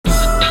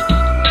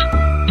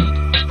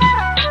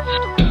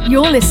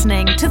You're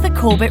listening to The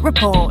Corbett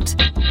Report.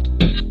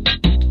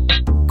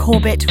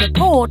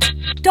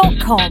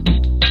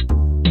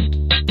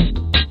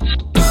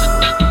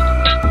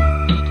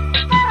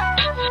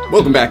 CorbettReport.com.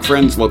 Welcome back,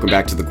 friends. Welcome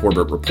back to The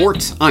Corbett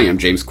Report. I am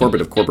James Corbett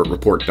of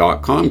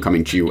CorbettReport.com,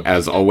 coming to you,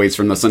 as always,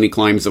 from the sunny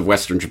climes of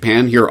Western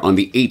Japan, here on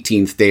the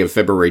 18th day of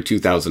February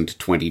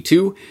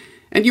 2022.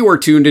 And you are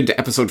tuned into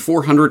episode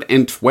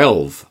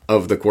 412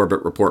 of The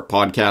Corbett Report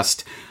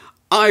podcast.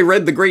 I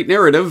read the great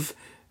narrative,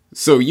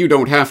 so you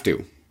don't have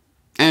to.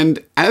 And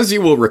as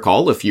you will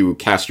recall, if you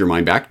cast your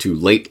mind back to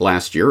late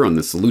last year on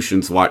the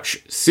Solutions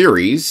Watch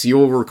series, you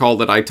will recall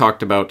that I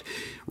talked about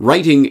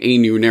writing a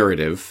new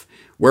narrative,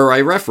 where I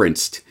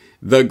referenced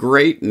the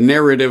Great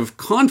Narrative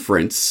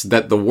Conference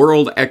that the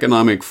World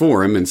Economic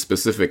Forum, and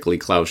specifically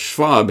Klaus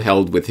Schwab,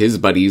 held with his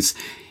buddies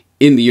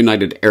in the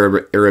United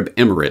Arab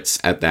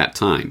Emirates at that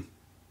time.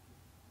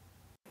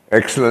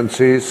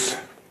 Excellencies,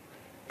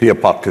 dear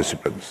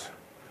participants,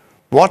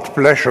 what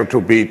pleasure to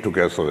be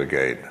together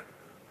again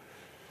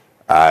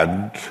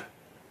and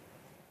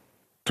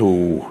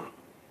to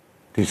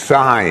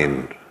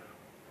design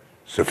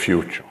the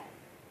future.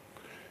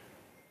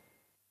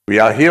 We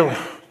are here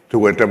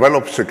to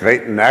develop the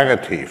great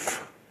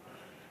narrative,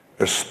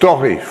 a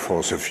story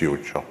for the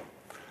future.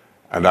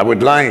 And I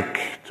would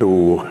like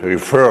to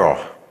refer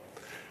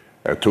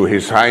to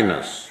His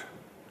Highness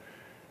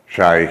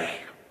Sheikh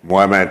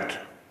Mohammed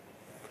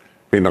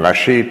bin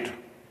Rashid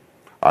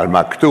Al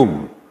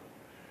Maktoum,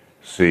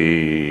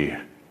 the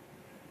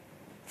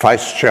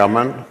Vice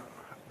Chairman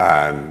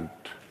and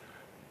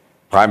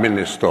Prime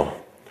Minister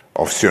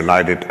of the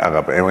United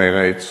Arab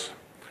Emirates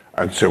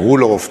and the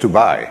ruler of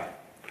Dubai,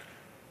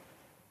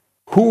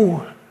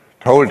 who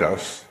told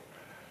us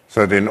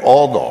that in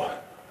order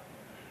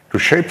to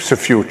shape the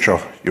future,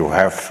 you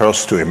have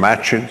first to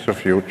imagine the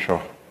future,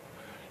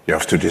 you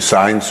have to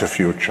design the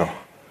future,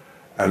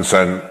 and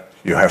then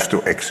you have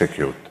to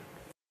execute.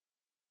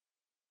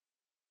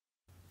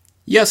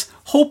 Yes,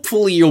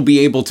 hopefully you'll be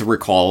able to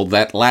recall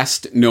that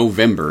last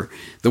November,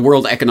 the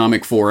World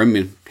Economic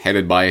Forum,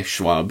 headed by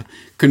Schwab,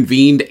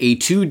 convened a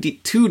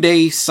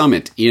two-day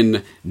summit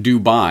in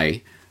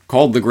Dubai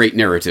called The Great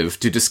Narrative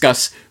to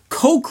discuss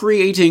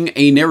co-creating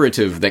a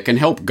narrative that can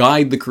help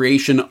guide the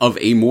creation of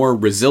a more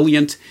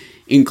resilient,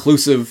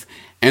 inclusive,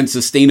 and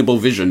sustainable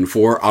vision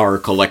for our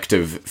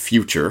collective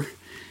future.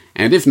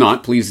 And if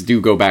not, please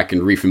do go back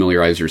and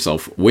refamiliarize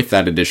yourself with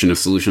that edition of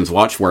Solutions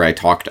Watch where I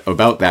talked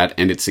about that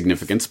and its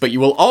significance. But you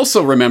will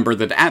also remember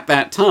that at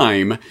that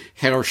time,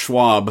 Herr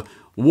Schwab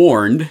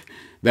warned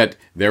that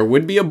there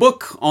would be a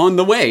book on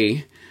the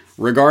way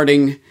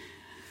regarding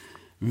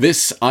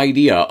this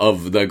idea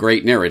of the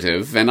great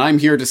narrative. And I'm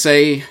here to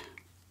say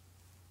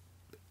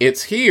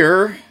it's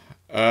here.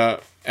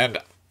 And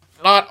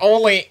not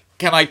only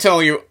can I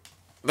tell you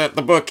that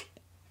the book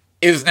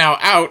is now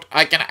out,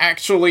 I can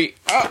actually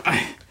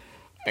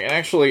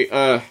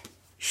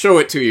show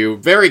it to you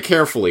very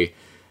carefully.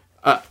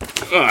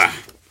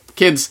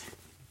 Kids,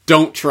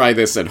 don't try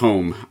this at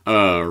home,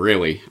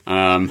 really.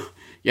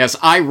 Yes,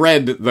 I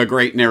read The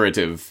Great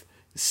Narrative,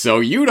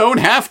 so you don't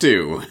have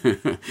to.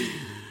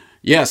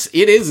 Yes,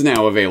 it is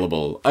now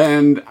available,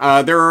 and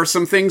there are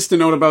some things to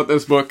note about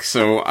this book,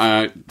 so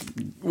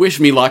wish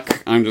me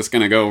luck. I'm just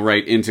gonna go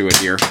right into it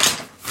here.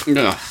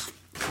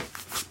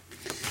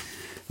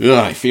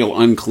 I feel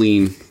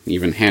unclean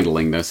even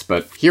handling this,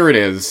 but here it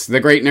is. The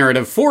Great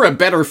Narrative for a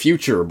Better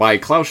Future by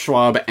Klaus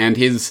Schwab and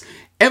his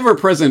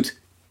ever-present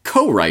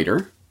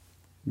co-writer,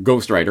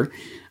 ghostwriter,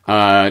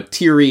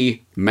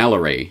 Thierry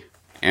Mallaré.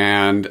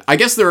 And I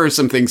guess there are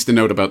some things to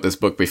note about this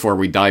book before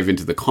we dive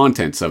into the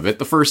contents of it.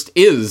 The first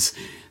is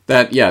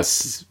that,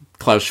 yes,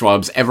 Klaus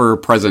Schwab's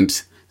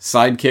ever-present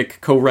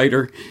sidekick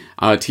co-writer,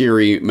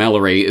 Thierry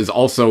Mallaré, is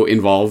also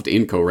involved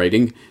in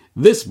co-writing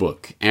this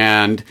book.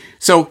 And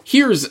so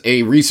here's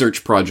a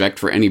research project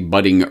for any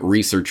budding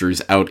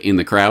researchers out in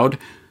the crowd.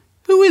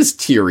 Who is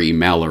Thierry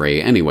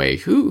Mallaré anyway?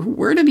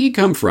 Where did he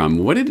come from?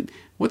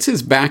 What's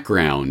his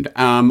background?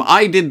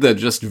 I did the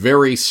just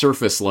very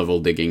surface level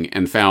digging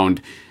and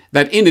found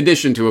that in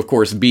addition to, of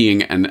course,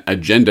 being an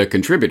agenda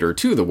contributor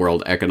to the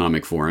World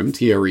Economic Forum,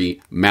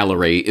 Thierry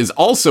Mallaré is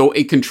also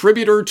a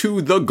contributor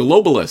to The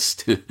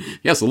Globalist.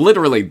 Yes,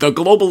 literally,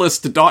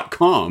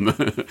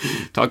 theglobalist.com.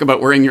 Talk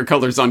about wearing your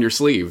colors on your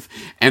sleeve.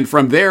 And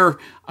from their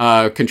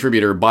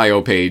contributor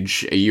bio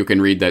page, you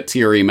can read that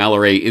Thierry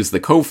Mallaré is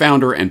the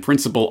co-founder and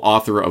principal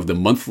author of the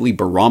Monthly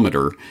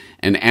Barometer,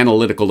 an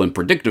analytical and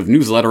predictive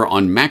newsletter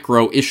on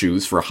macro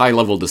issues for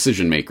high-level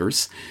decision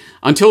makers.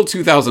 Until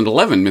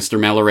 2011, Mr.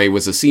 Mallaré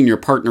was a senior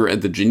partner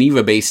at the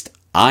Geneva-based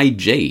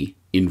IJ,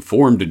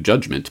 Informed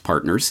Judgment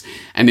Partners,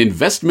 an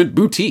investment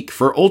boutique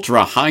for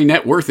ultra-high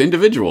net worth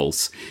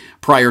individuals.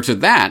 Prior to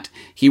that,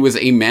 he was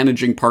a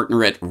managing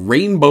partner at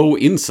Rainbow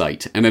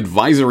Insight, an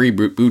advisory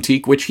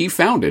boutique which he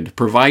founded,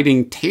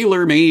 providing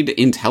tailor-made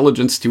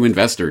intelligence to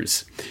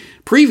investors.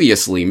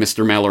 Previously,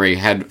 Mr. Mallaré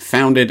had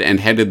founded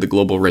and headed the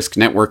Global Risk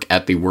Network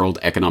at the World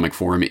Economic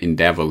Forum in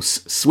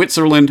Davos,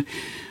 Switzerland.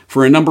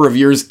 For a number of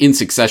years in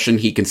succession,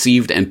 he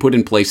conceived and put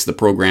in place the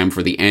program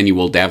for the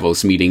annual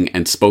Davos meeting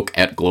and spoke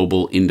at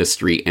global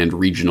industry and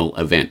regional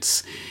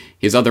events.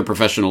 His other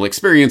professional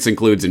experience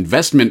includes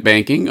investment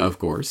banking, of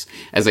course,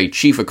 as a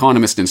chief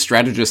economist and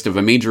strategist of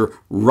a major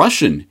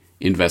Russian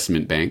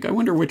investment bank, I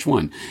wonder which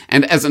one,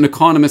 and as an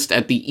economist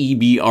at the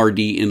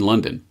EBRD in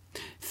London,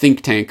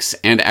 think tanks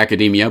and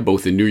academia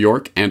both in New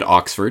York and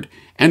Oxford,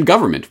 and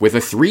government, with a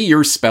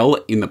 3-year spell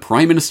in the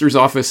Prime Minister's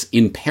office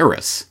in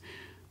Paris.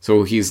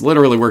 So he's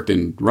literally worked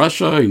in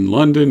Russia, in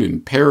London,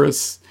 in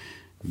Paris,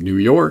 New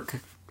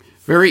York.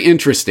 Very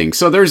interesting.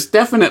 So there's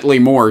definitely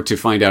more to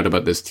find out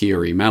about this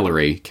Thierry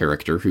Malloret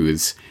character who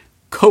is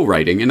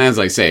co-writing. And as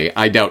I say,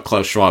 I doubt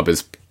Klaus Schwab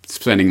is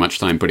spending much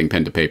time putting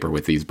pen to paper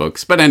with these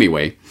books. But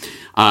anyway,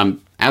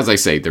 as I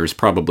say, there's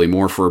probably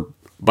more for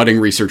budding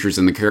researchers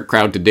in the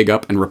crowd to dig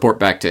up and report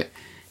back to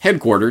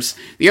headquarters.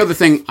 The other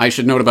thing I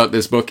should note about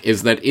this book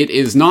is that it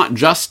is not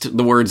just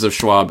the words of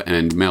Schwab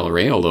and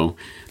Malloret, although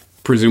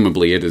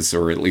presumably it is,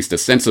 or at least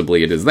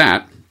ostensibly it is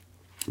that,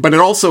 but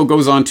it also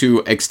goes on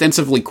to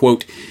extensively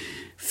quote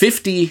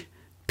 50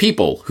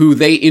 people who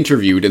they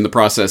interviewed in the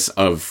process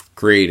of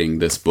creating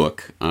this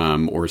book,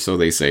 or so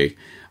they say.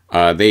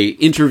 They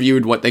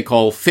interviewed what they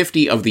call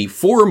 50 of the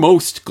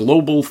foremost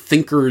global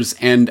thinkers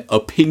and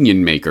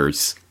opinion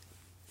makers.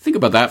 Think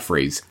about that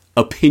phrase,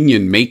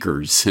 opinion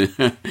makers.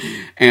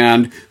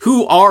 And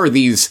who are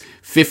these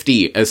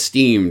 50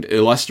 esteemed,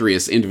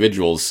 illustrious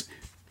individuals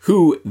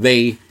who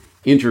they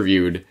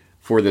interviewed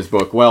for this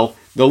book? Well,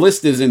 the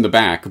list is in the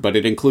back, but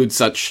it includes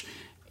such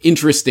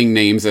interesting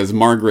names as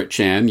Margaret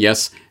Chan,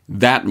 yes,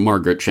 that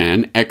Margaret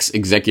Chan,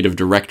 ex-executive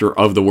director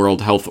of the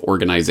World Health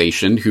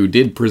Organization, who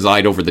did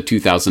preside over the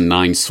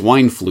 2009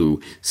 swine flu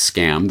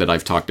scam that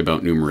I've talked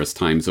about numerous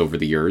times over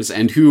the years,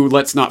 and who,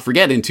 let's not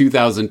forget, in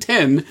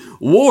 2010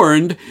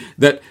 warned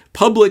that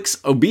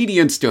public's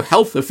obedience to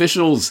health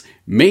officials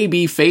may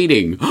be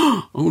fading.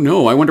 Oh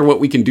no, I wonder what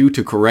we can do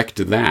to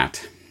correct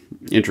that.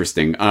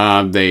 Interesting.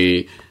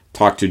 They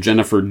talked to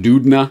Jennifer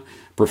Doudna,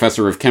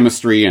 professor of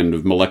chemistry and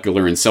of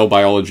molecular and cell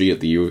biology at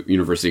the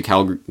University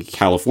of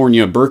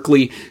California,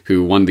 Berkeley,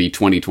 who won the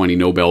 2020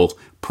 Nobel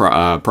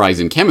Prize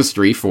in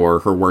Chemistry for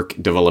her work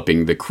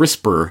developing the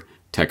CRISPR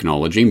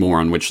technology, more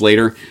on which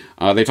later.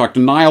 They talked to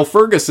Niall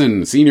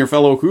Ferguson, senior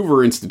fellow,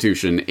 Hoover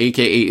Institution,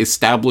 aka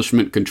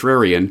Establishment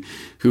Contrarian,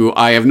 who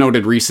I have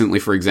noted recently.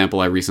 For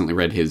example, I recently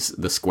read his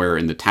The Square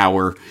in the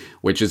Tower,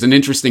 which is an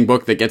interesting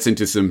book that gets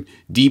into some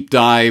deep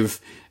dive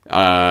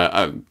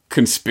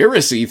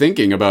conspiracy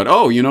thinking about,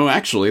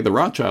 actually the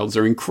Rothschilds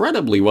are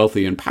incredibly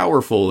wealthy and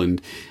powerful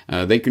and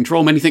they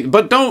control many things.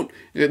 But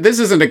this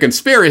isn't a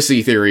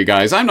conspiracy theory,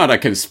 guys. I'm not a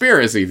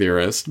conspiracy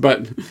theorist,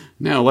 but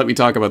now let me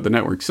talk about the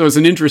network. So it's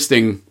an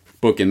interesting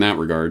book in that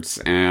regards.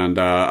 And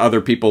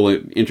other people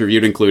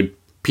interviewed include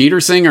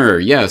Peter Singer.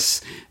 Yes,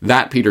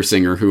 that Peter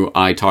Singer who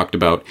I talked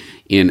about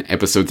in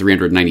episode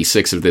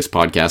 396 of this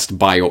podcast,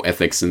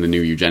 Bioethics and the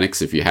New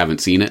Eugenics. If you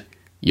haven't seen it,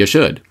 you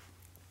should.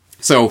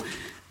 So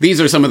these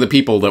are some of the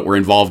people that were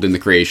involved in the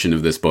creation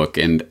of this book,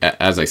 and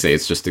as I say,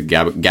 it's just a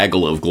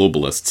gaggle of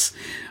globalists,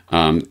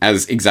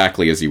 as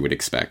exactly as you would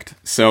expect.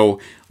 So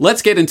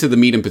let's get into the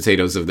meat and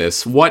potatoes of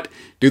this. What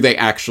do they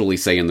actually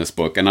say in this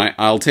book? And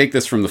I'll take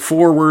this from the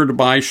foreword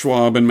by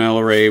Schwab and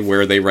Malloret,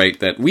 where they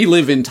write that we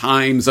live in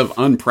times of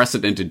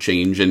unprecedented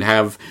change and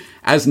have,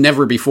 as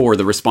never before,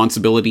 the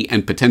responsibility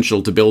and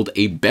potential to build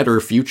a better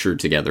future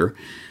together.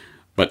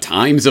 But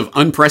times of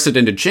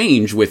unprecedented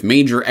change with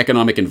major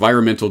economic,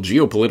 environmental,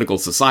 geopolitical,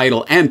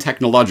 societal, and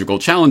technological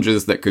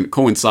challenges that can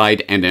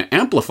coincide and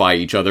amplify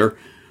each other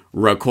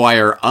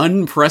require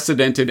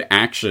unprecedented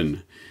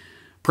action.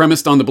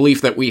 Premised on the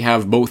belief that we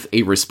have both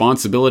a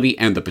responsibility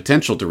and the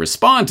potential to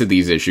respond to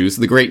these issues,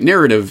 the great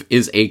narrative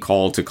is a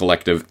call to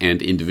collective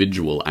and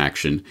individual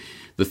action.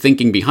 The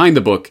thinking behind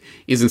the book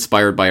is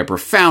inspired by a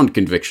profound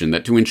conviction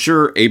that to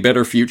ensure a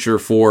better future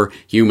for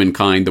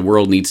humankind, the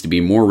world needs to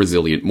be more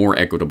resilient, more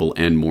equitable,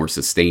 and more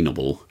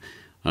sustainable.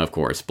 Of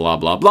course, blah,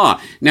 blah, blah.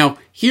 Now,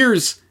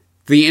 here's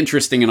the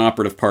interesting and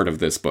operative part of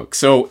this book.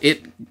 So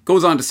it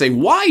goes on to say,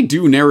 why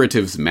do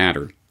narratives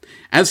matter?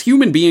 As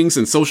human beings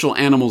and social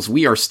animals,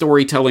 we are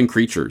storytelling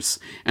creatures.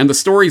 And the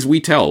stories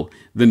we tell,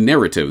 the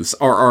narratives,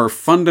 are our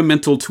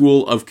fundamental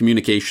tool of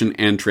communication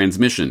and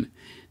transmission.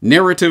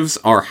 Narratives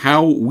are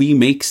how we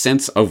make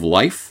sense of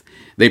life.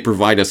 They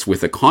provide us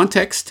with a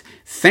context,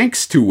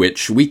 thanks to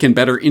which we can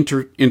better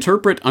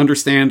interpret,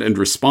 understand, and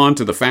respond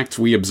to the facts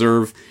we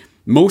observe.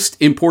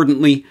 Most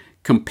importantly,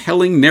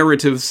 compelling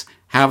narratives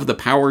have the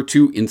power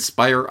to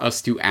inspire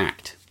us to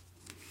act.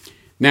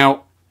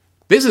 Now,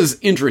 this is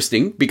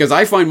interesting because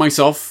I find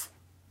myself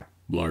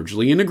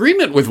largely in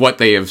agreement with what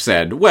they have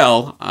said.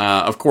 Well,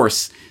 of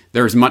course,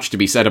 there's much to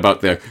be said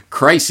about the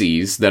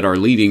crises that are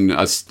leading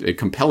us,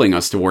 compelling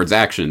us towards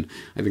action.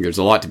 I think there's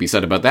a lot to be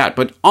said about that.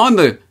 But on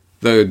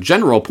the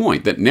general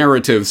point that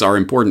narratives are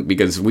important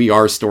because we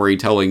are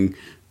storytelling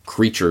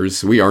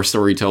creatures, we are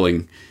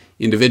storytelling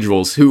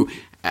individuals who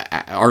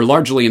are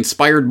largely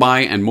inspired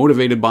by and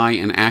motivated by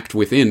and act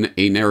within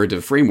a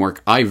narrative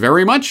framework, I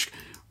very much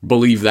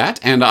believe that,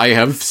 and I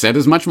have said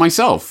as much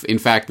myself. In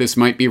fact, this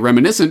might be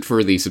reminiscent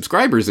for the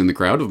subscribers in the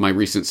crowd of my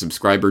recent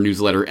subscriber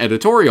newsletter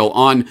editorial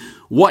on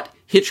what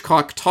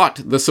Hitchcock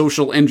taught the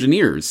social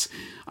engineers,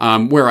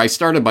 where I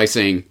started by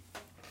saying,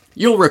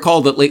 you'll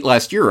recall that late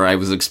last year I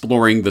was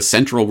exploring the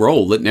central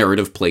role that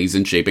narrative plays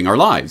in shaping our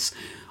lives.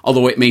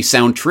 Although it may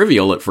sound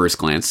trivial at first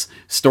glance,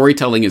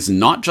 storytelling is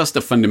not just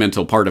a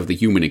fundamental part of the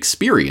human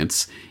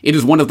experience, it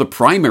is one of the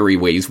primary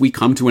ways we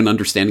come to an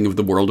understanding of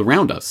the world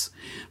around us.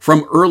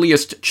 From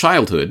earliest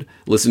childhood,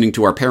 listening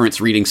to our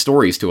parents reading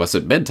stories to us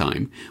at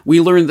bedtime,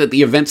 we learn that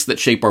the events that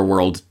shape our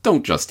world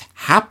don't just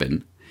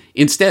happen.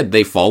 Instead,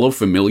 they follow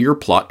familiar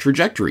plot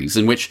trajectories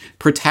in which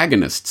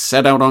protagonists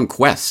set out on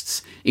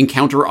quests,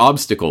 encounter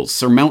obstacles,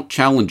 surmount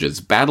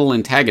challenges, battle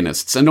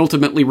antagonists, and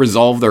ultimately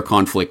resolve their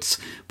conflicts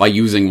by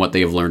using what they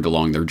have learned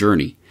along their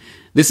journey.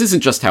 This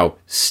isn't just how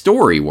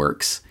story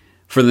works.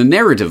 For the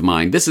narrative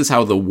mind, this is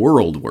how the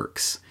world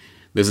works.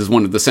 This is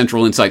one of the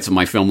central insights of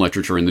my Film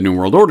Literature in the New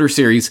World Order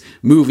series.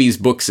 Movies,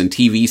 books, and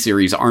TV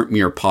series aren't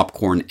mere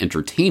popcorn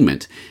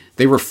entertainment.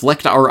 They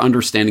reflect our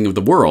understanding of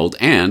the world,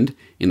 and,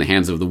 in the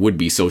hands of the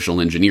would-be social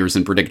engineers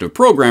and predictive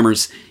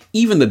programmers,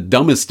 even the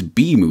dumbest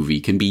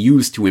B-movie can be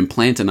used to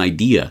implant an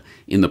idea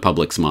in the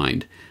public's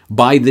mind.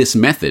 By this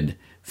method,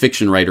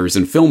 fiction writers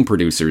and film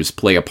producers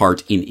play a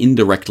part in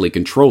indirectly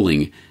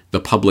controlling the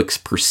public's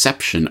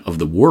perception of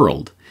the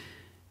world.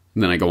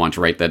 And then I go on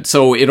to write that,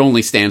 so it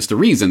only stands to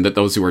reason that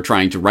those who are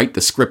trying to write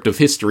the script of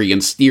history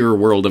and steer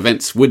world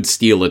events would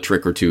steal a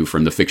trick or two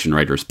from the fiction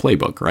writer's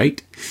playbook,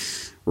 right?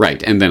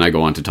 Right, and then I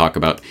go on to talk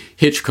about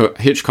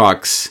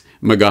Hitchcock's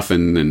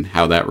MacGuffin and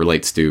how that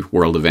relates to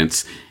world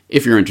events.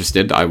 If you're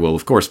interested, I will,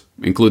 of course,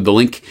 include the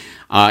link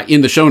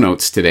in the show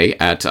notes today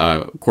at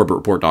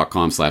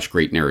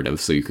corbettreport.com/great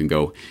narrative, so you can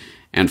go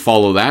and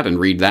follow that and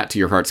read that to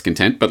your heart's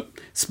content. But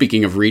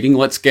speaking of reading,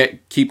 let's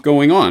keep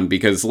going on,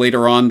 because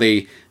later on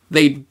they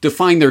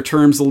define their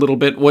terms a little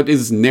bit. What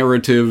is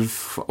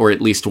narrative, or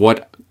at least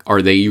what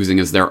are they using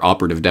as their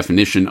operative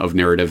definition of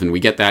narrative? And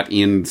we get that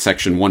in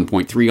section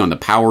 1.3 on the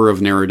power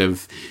of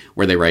narrative,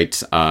 where they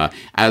write,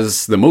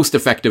 as the most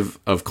effective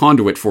of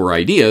conduit for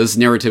ideas,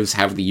 narratives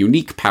have the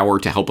unique power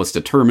to help us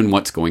determine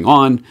what's going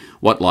on,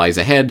 what lies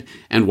ahead,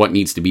 and what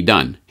needs to be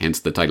done, hence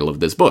the title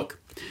of this book.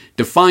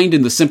 Defined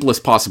in the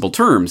simplest possible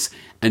terms,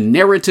 a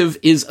narrative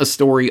is a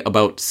story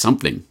about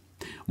something.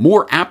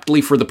 More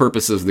aptly for the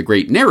purposes of the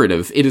great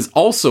narrative, it is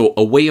also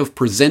a way of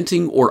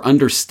presenting or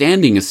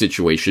understanding a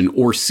situation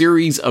or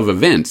series of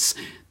events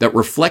that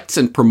reflects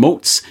and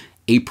promotes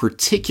a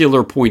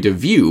particular point of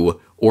view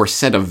or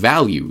set of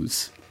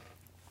values.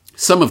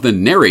 Some of the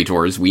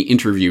narrators we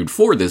interviewed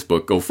for this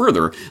book go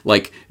further,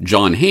 like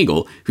John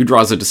Hagel, who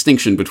draws a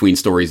distinction between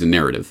stories and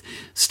narrative.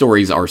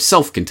 Stories are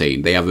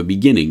self-contained. They have a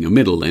beginning, a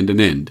middle, and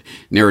an end.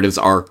 Narratives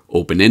are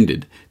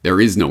open-ended. There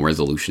is no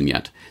resolution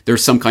yet.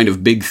 There's some kind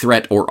of big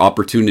threat or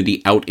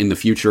opportunity out in the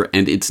future,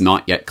 and it's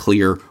not yet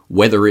clear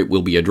whether it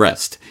will be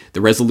addressed.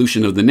 The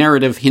resolution of the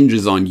narrative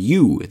hinges on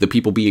you, the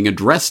people being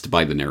addressed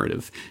by the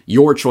narrative.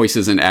 Your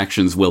choices and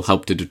actions will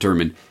help to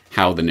determine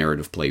how the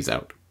narrative plays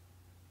out.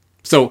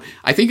 So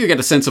I think you get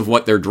a sense of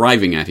what they're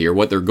driving at here,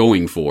 what they're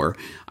going for.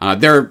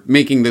 They're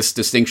making this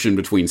distinction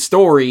between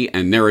story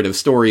and narrative.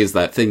 Story is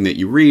that thing that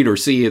you read or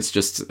see. It's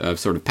just a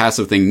sort of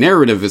passive thing.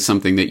 Narrative is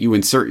something that you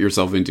insert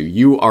yourself into.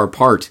 You are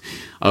part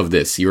of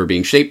this. You are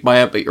being shaped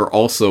by it, but you're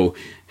also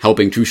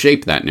helping to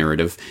shape that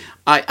narrative.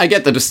 I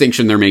get the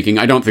distinction they're making.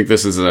 I don't think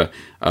this is an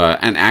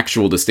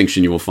actual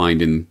distinction you will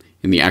find in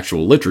the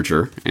actual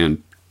literature.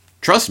 And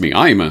trust me,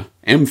 I'm a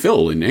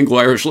MPhil in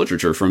Anglo-Irish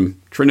literature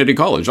from Trinity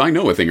College. I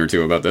know a thing or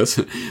two about this.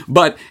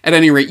 But at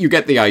any rate, you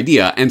get the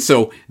idea. And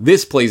so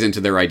this plays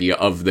into their idea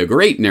of the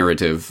great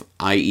narrative,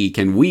 i.e.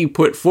 can we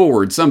put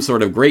forward some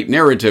sort of great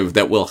narrative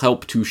that will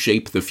help to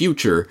shape the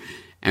future?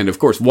 And of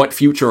course, what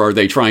future are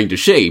they trying to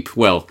shape?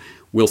 Well,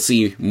 we'll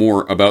see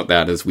more about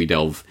that as we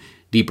delve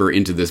deeper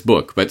into this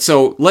book. But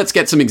so let's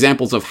get some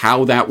examples of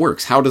how that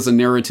works. How does a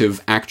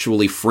narrative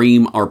actually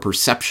frame our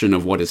perception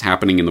of what is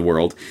happening in the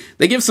world?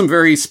 They give some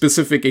very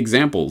specific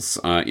examples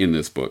in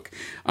this book.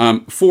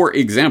 For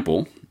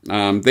example,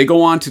 they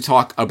go on to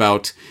talk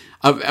about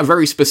a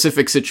very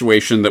specific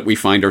situation that we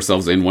find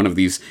ourselves in, one of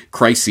these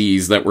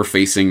crises that we're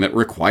facing that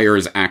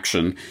requires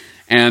action.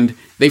 And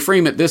they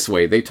frame it this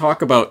way. They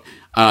talk about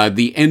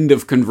the end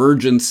of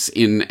convergence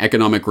in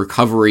economic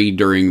recovery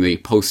during the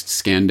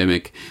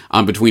post-scandemic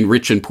between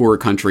rich and poor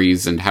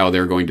countries and how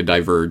they're going to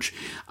diverge.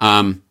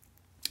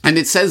 And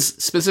it says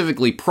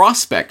specifically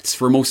prospects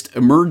for most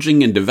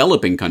emerging and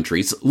developing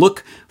countries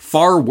look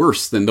far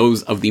worse than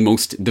those of the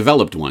most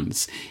developed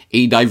ones,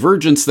 a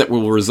divergence that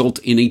will result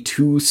in a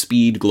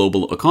two-speed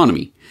global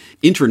economy.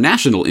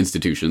 International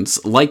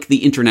institutions, like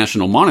the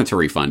International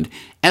Monetary Fund,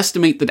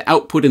 estimate that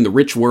output in the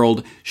rich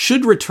world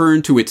should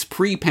return to its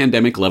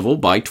pre-pandemic level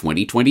by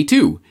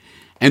 2022,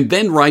 and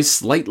then rise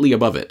slightly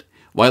above it,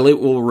 while it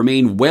will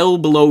remain well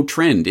below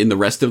trend in the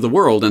rest of the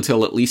world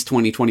until at least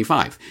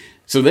 2025.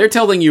 So they're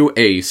telling you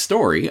a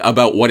story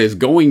about what is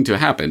going to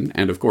happen,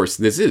 and of course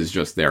this is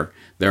just their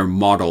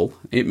model.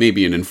 It may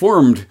be an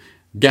informed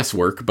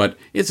guesswork, but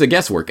it's a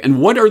guesswork.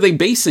 And what are they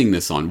basing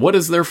this on? What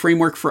is their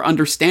framework for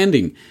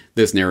understanding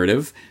this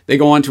narrative? They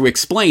go on to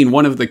explain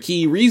one of the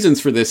key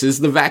reasons for this is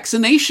the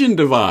vaccination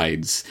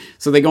divides.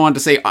 So they go on to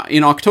say,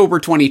 in October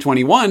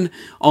 2021,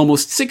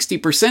 almost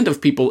 60%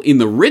 of people in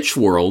the rich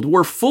world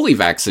were fully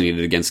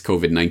vaccinated against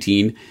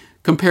COVID-19,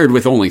 compared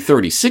with only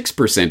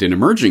 36% in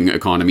emerging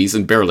economies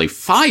and barely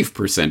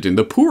 5% in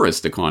the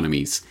poorest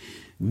economies.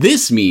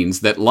 This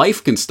means that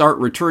life can start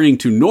returning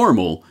to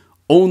normal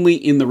only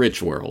in the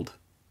rich world.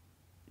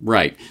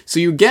 Right. So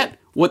you get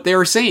what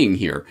they're saying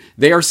here.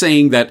 They are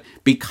saying that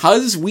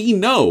because we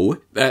know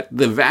that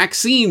the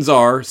vaccines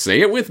are,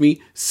 say it with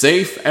me,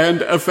 safe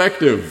and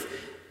effective,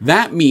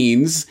 that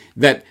means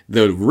that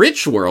the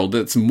rich world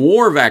that's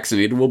more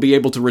vaccinated will be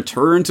able to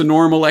return to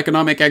normal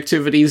economic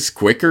activities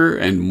quicker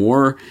and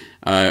more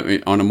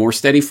on a more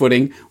steady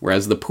footing,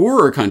 whereas the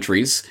poorer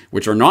countries,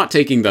 which are not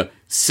taking the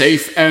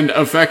safe and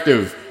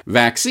effective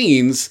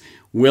vaccines,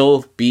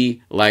 will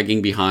be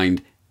lagging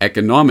behind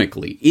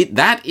economically.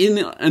 That in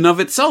and of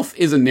itself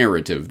is a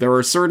narrative. There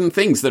are certain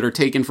things that are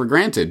taken for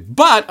granted.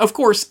 But, of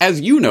course, as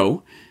you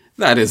know,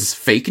 that is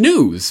fake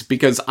news,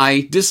 because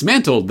I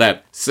dismantled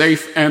that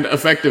safe and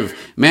effective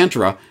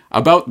mantra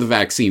about the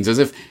vaccines, as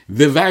if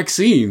the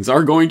vaccines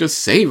are going to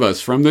save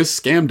us from this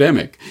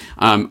scamdemic.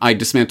 I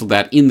dismantled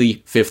that in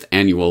the 5th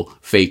Annual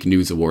Fake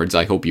News Awards.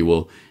 I hope you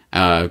will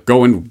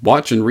go and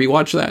watch and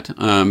rewatch that.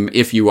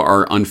 If you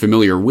are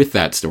unfamiliar with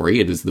that story,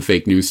 it is the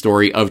fake news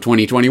story of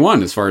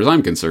 2021, as far as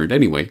I'm concerned,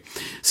 anyway.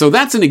 So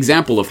that's an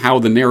example of how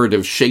the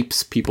narrative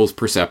shapes people's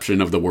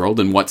perception of the world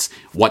and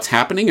what's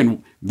happening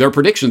and their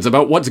predictions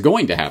about what's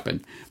going to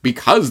happen.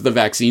 Because the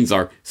vaccines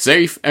are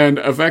safe and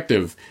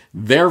effective,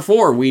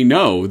 therefore we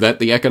know that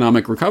the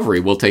economic recovery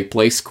will take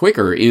place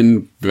quicker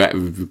in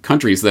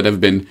countries that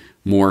have been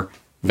more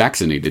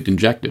vaccinated,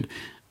 injected.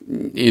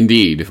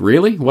 Indeed.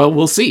 Really? Well,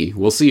 we'll see.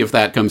 We'll see if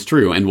that comes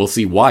true, and we'll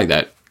see why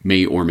that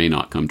may or may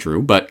not come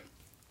true. But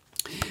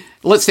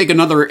let's take a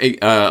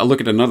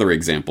look at another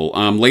example.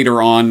 Later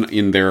on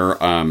in their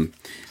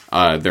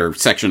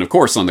section, of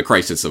course, on the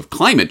crisis of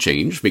climate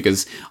change,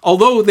 because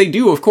although they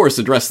do, of course,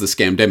 address the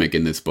scamdemic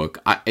in this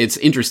book, it's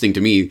interesting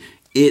to me.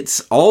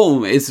 It's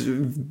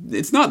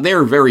not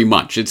there very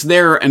much. It's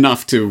there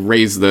enough to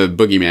raise the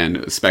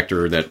boogeyman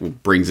specter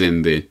that brings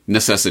in the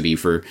necessity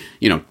for,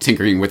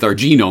 tinkering with our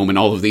genome and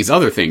all of these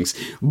other things.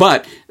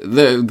 But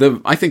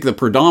I think the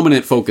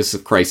predominant focus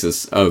of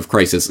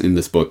crisis in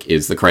this book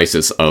is the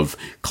crisis of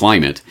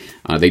climate.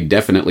 They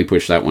definitely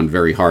push that one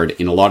very hard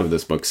in a lot of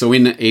this book. So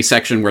in a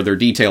section where they're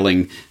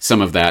detailing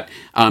some of that,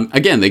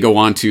 again, they go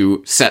on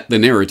to set the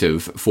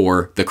narrative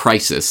for the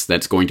crisis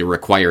that's going to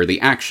require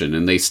the action.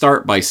 And they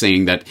start by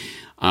saying that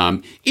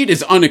it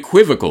is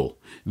unequivocal.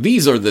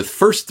 These are the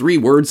first 3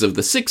 words of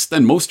the 6th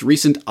and most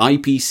recent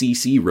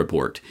IPCC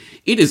report.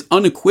 It is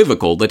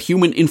unequivocal that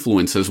human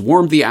influence has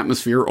warmed the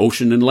atmosphere,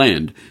 ocean, and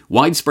land.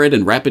 Widespread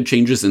and rapid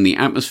changes in the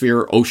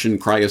atmosphere, ocean,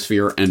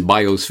 cryosphere, and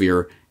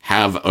biosphere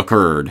have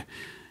occurred.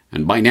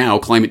 And by now,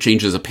 climate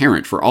change is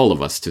apparent for all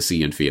of us to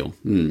see and feel.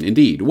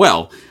 Indeed.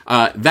 Well,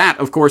 that,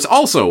 of course,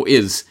 also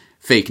is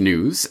fake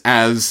news,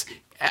 as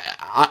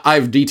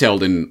I've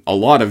detailed in a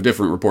lot of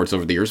different reports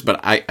over the years, but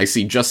I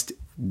see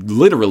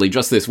literally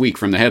just this week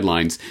from the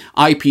headlines,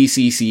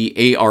 IPCC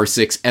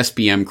AR6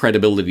 SPM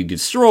credibility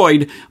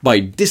destroyed by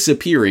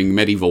disappearing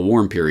medieval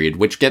warm period,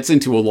 which gets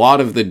into a lot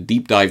of the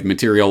deep dive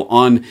material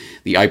on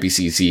the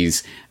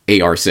IPCC's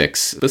AR6,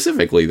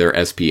 specifically their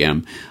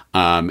SPM,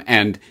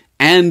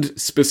 and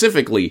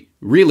specifically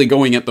really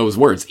going at those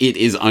words. It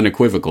is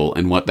unequivocal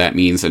and what that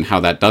means and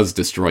how that does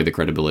destroy the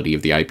credibility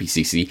of the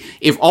IPCC.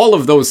 If all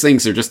of those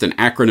things are just an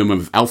acronym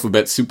of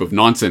alphabet soup of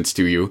nonsense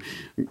to you,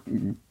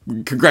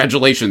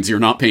 congratulations, you're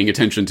not paying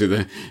attention to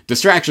the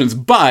distractions.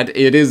 But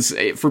it is,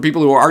 for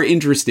people who are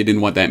interested in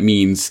what that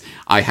means,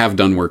 I have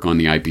done work on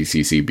the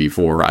IPCC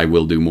before. I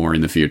will do more in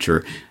the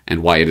future,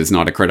 and why it is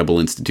not a credible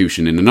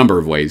institution in a number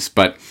of ways.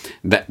 But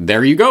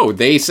there you go.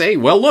 They say,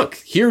 well,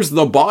 look, here's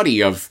the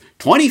body of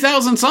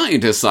 20,000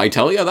 scientists, I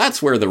tell you.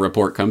 That's where the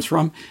report comes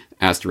from.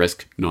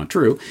 Asterisk, not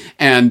true.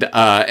 And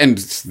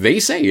they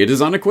say it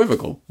is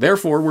unequivocal.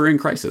 Therefore, we're in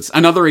crisis.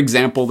 Another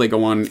example, they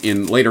go on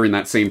later in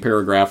that same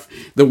paragraph,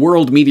 the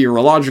World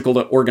Meteorological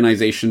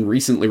Organization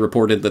recently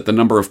reported that the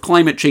number of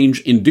climate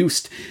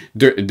change-induced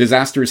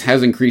disasters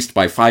has increased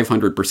by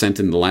 500%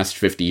 in the last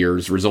 50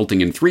 years,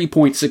 resulting in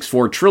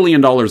 $3.64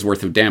 trillion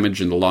worth of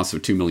damage and the loss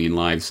of 2 million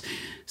lives.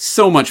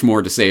 So much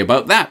more to say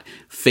about that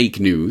fake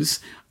news.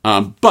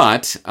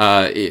 But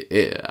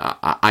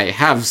I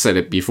have said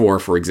it before,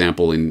 for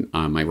example, in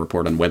my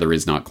report on Weather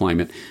is Not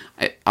Climate.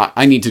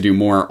 I need to do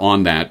more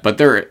on that. But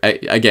there,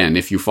 again,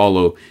 if you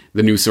follow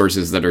the news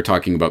sources that are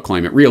talking about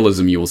climate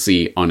realism, you will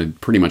see on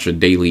pretty much a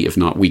daily, if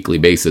not weekly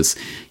basis,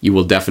 you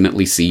will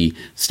definitely see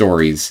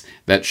stories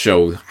that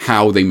show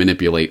how they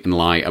manipulate and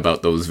lie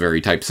about those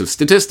very types of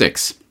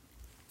statistics.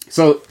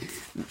 So,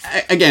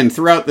 again,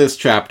 throughout this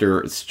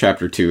chapter, it's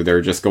chapter 2,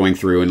 they're just going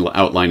through and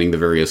outlining the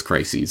various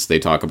crises. They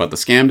talk about the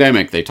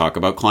scamdemic, they talk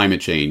about climate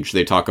change,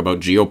 they talk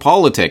about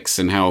geopolitics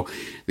and how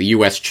the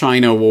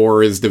US-China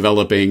war is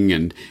developing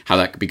and how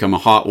that could become a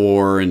hot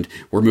war, and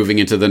we're moving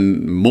into the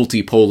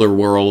multipolar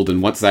world,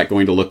 and what's that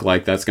going to look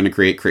like? That's going to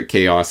create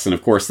chaos. And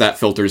of course, that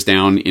filters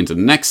down into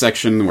the next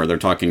section where they're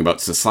talking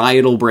about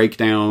societal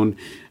breakdown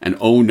and,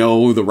 oh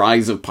no, the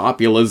rise of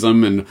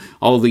populism and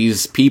all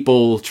these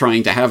people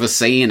trying to have a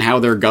say in how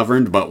they're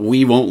governed, but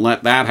we won't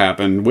let that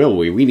happen, will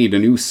we? We need a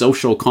new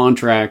social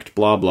contract,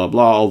 blah, blah,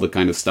 blah, all the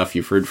kind of stuff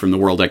you've heard from the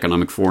World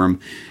Economic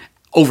Forum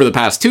over the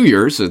past 2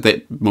 years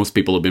that most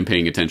people have been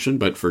paying attention,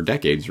 but for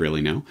decades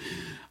really now.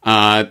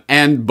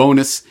 And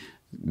bonus,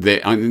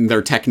 in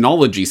their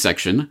technology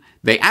section,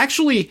 they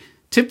actually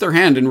tip their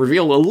hand and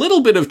reveal a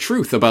little bit of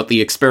truth about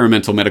the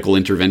experimental medical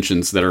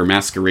interventions that are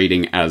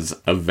masquerading as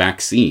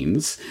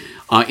vaccines.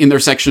 In their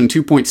section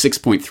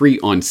 2.6.3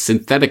 on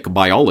synthetic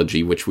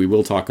biology, which we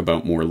will talk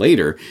about more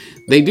later,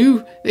 they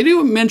do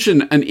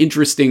mention an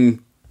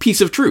interesting piece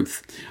of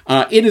truth.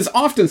 It is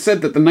often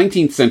said that the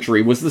 19th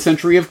century was the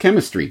century of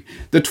chemistry,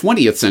 the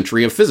 20th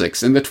century of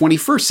physics, and the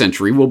 21st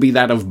century will be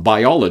that of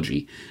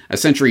biology, a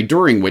century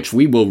during which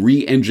we will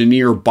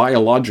re-engineer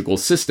biological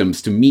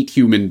systems to meet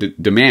human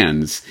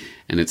demands.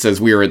 And it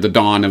says we are at the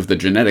dawn of the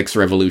genetics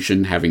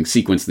revolution, having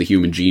sequenced the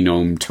human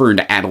genome,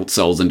 turned adult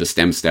cells into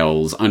stem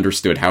cells,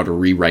 understood how to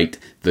rewrite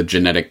the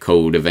genetic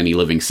code of any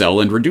living cell,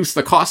 and reduce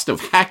the cost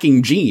of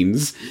hacking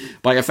genes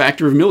by a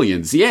factor of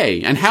millions.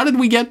 Yay! And how did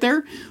we get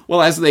there?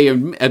 Well, as they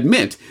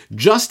admit,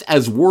 just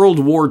as World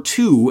War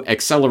II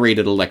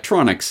accelerated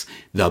electronics,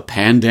 the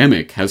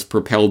pandemic has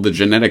propelled the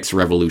genetics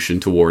revolution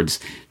towards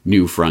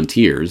new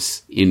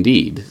frontiers,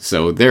 indeed.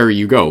 So there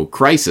you go.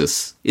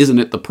 Crisis. Isn't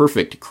it the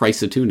perfect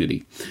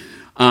crisitunity?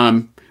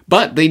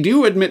 But they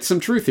do admit some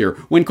truth here.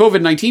 When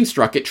COVID-19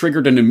 struck, it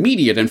triggered an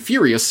immediate and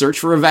furious search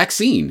for a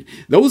vaccine.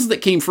 Those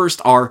that came first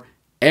are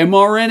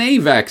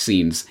mRNA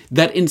vaccines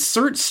that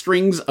insert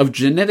strings of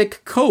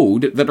genetic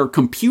code that are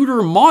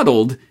computer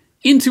modeled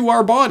into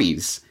our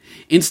bodies.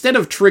 Instead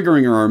of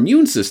triggering our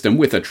immune system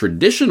with a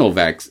traditional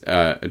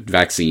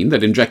vaccine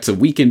that injects a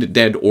weakened,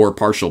 dead, or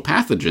partial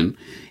pathogen,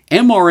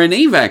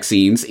 mRNA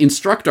vaccines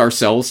instruct our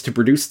cells to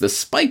produce the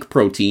spike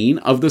protein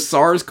of the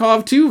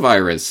SARS-CoV-2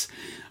 virus.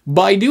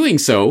 By doing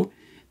so,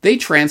 they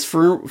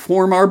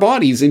transform our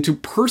bodies into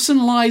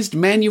personalized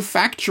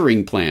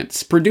manufacturing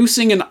plants,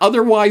 producing an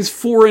otherwise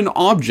foreign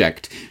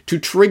object to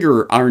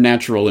trigger our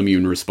natural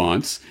immune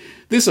response.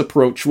 This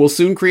approach will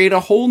soon create a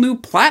whole new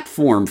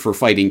platform for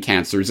fighting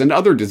cancers and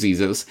other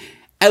diseases,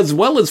 as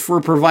well as for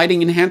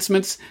providing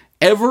enhancements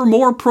ever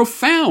more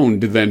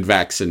profound than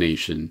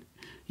vaccination.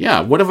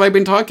 Yeah, what have I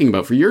been talking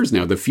about for years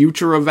now? The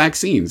future of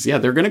vaccines. Yeah,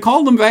 they're going to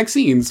call them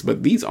vaccines,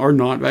 but these are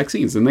not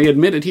vaccines. And they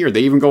admit it here.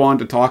 They even go on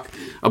to talk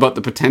about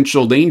the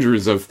potential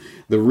dangers of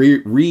the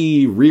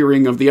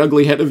rearing of the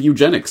ugly head of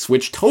eugenics,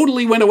 which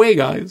totally went away,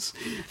 guys.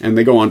 And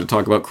they go on to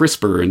talk about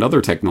CRISPR and other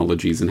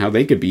technologies and how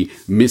they could be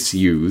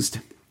misused.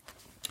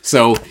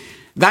 So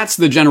that's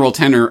the general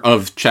tenor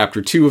of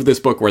chapter 2 of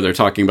this book, where they're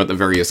talking about the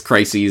various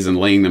crises and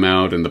laying them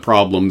out and the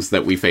problems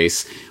that we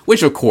face,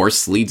 which of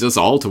course leads us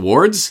all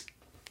towards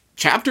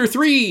Chapter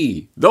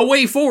 3, The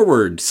Way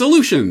Forward,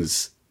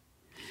 Solutions,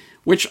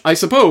 which I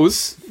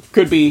suppose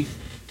could be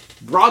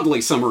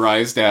broadly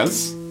summarized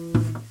as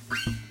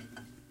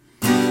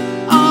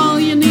all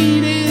you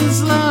need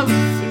is love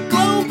and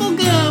global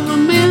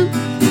government.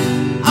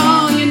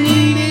 All you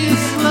need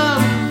is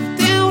love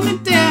down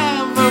at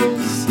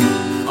Davos.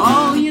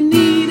 All you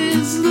need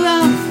is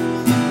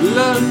love,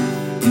 love,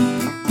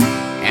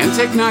 and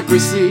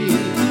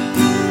technocracy.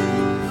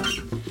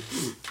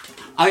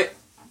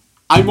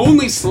 I'm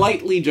only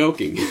slightly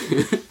joking.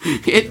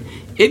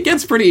 It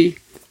gets pretty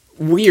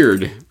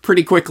weird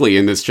pretty quickly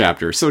in this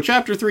chapter. So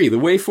chapter 3, The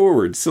Way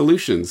Forward,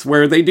 Solutions,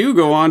 where they do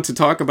go on to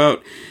talk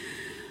about,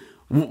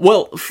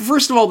 well,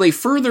 first of all, they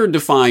further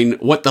define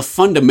what the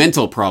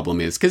fundamental problem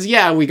is. Because,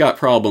 yeah, we got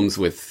problems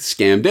with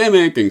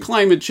scamdemic and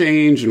climate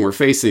change, and we're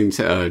facing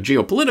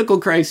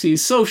geopolitical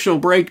crises, social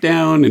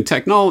breakdown, and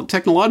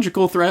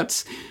technological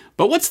threats.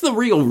 But what's the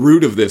real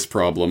root of this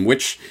problem,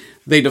 which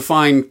they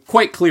define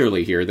quite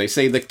clearly here? They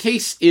say the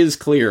case is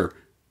clear.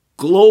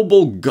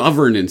 Global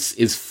governance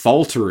is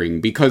faltering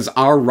because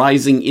our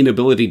rising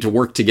inability to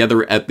work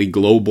together at the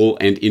global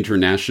and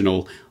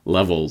international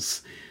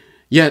levels.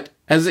 Yet,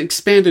 as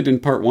expanded in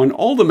part 1,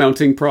 all the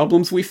mounting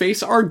problems we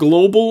face are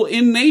global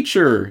in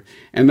nature.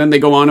 And then they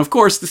go on, of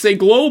course, to say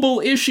global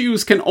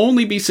issues can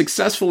only be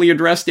successfully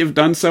addressed if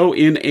done so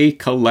in a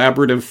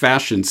collaborative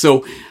fashion.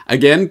 So,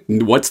 again,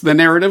 what's the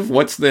narrative?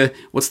 What's the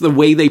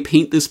way they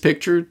paint this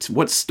picture?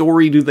 What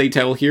story do they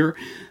tell here?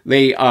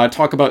 They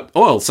talk about,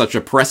 such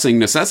a pressing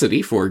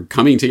necessity for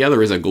coming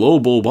together as a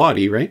global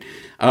body, right?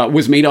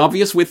 Was made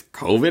obvious with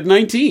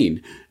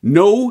COVID-19.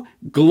 No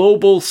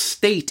global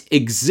state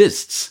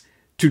exists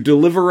to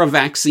deliver a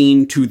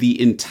vaccine to the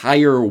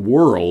entire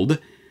world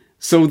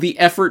So the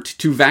effort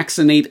to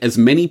vaccinate as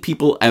many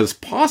people as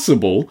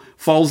possible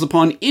falls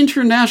upon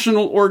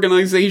international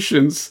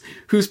organizations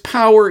whose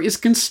power is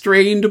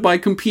constrained by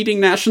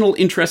competing national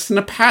interests in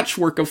a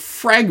patchwork of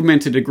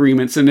fragmented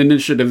agreements and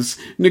initiatives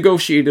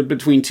negotiated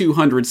between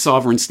 200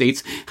 sovereign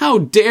states. How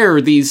dare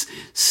these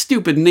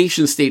stupid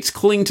nation states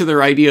cling to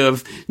their idea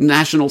of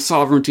national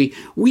sovereignty?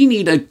 We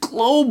need a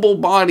global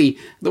body.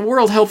 The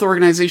World Health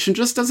Organization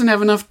just doesn't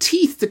have enough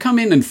teeth to come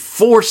in and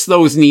force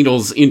those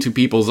needles into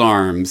people's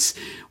arms.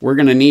 We're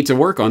going to need to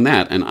work on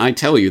that, and I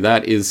tell you,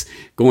 that is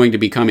going to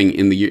be coming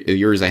in the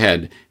years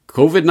ahead.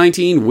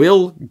 COVID-19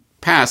 will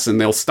pass,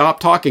 and they'll stop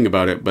talking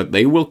about it, but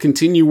they will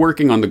continue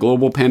working on the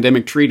global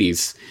pandemic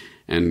treaties,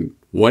 and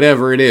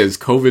whatever it is,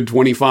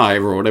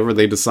 COVID-25, or whatever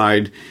they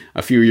decide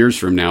a few years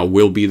from now,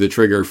 will be the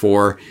trigger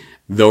for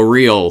the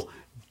real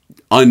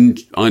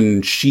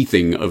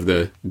unsheathing of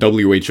the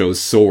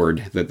WHO's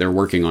sword that they're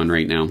working on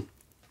right now.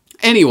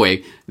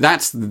 Anyway,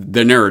 that's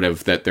the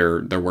narrative that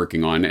they're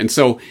working on. And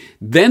so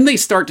then they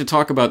start to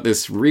talk about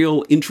this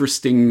real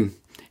interesting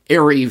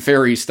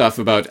airy-fairy stuff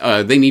about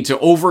they need to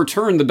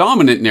overturn the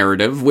dominant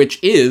narrative,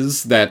 which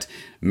is that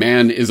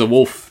man is a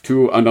wolf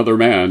to another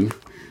man,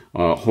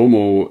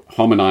 homo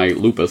homini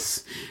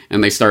lupus.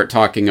 And they start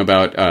talking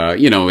about,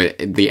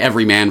 the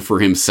every man for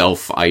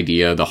himself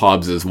idea, the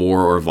Hobbes'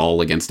 war or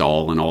all against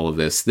all, and all of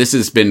this. This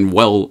has been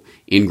well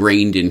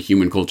ingrained in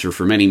human culture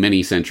for many,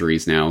 many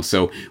centuries now.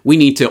 So we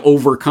need to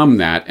overcome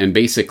that and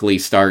basically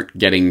start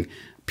getting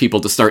people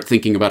to start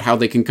thinking about how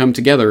they can come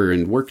together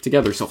and work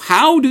together. So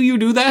how do you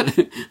do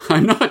that?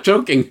 I'm not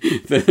joking.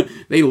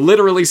 They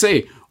literally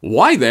say,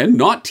 why then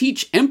not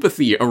teach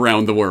empathy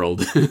around the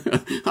world?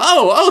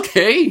 Oh,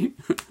 okay.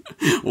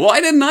 Why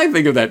didn't I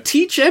think of that?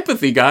 Teach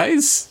empathy,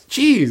 guys.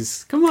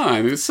 Jeez, come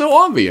on. It's so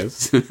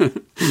obvious.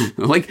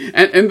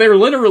 And they're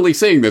literally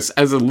saying this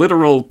as a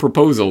literal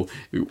proposal.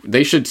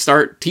 They should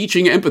start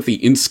teaching empathy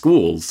in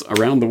schools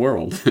around the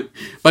world.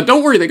 But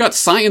don't worry, they got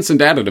science and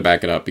data to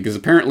back it up, because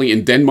apparently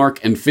in Denmark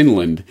and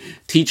Finland,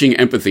 teaching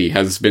empathy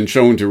has been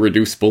shown to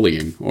reduce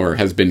bullying, or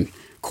has been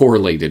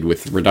correlated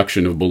with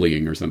reduction of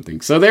bullying or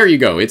something. So there you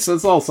go. It's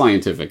all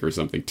scientific or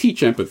something.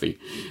 Teach empathy.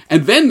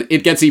 And then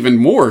it gets even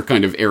more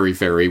kind of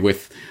airy-fairy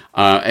with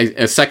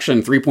a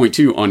section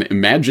 3.2 on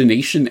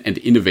imagination and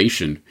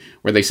innovation,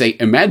 where they say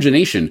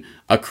imagination,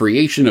 a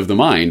creation of the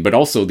mind, but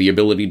also the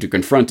ability to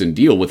confront and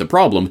deal with a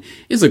problem,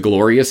 is a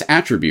glorious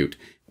attribute.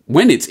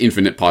 When its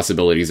infinite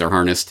possibilities are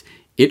harnessed,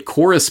 it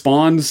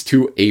corresponds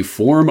to a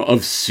form of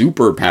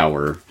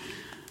superpower.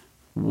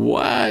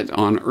 What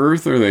on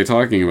earth are they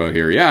talking about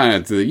here? Yeah,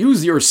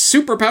 use your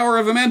superpower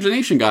of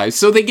imagination, guys.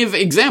 So they give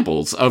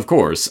examples, of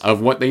course, of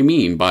what they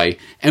mean by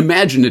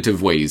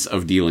imaginative ways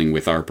of dealing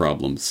with our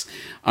problems.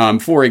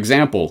 For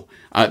example,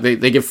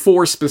 they give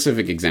 4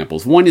 specific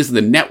examples. One is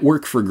the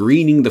Network for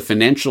Greening the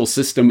Financial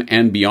System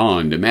and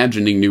Beyond,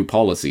 Imagining New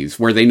Policies,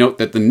 where they note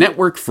that the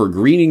Network for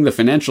Greening the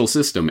Financial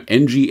System,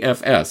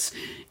 NGFS,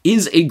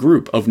 is a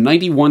group of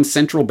 91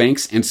 central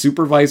banks and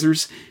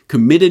supervisors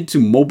committed to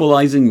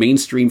mobilizing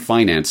mainstream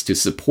finance to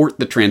support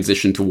the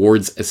transition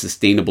towards a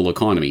sustainable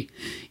economy.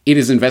 It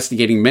is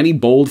investigating many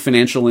bold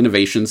financial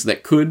innovations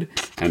that could,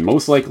 and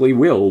most likely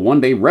will,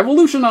 one day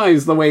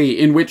revolutionize the way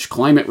in which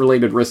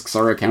climate-related risks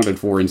are accounted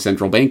for in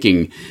central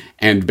banking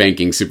and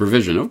banking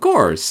supervision. Of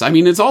course, I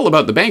mean, it's all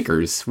about the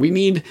bankers. We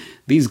need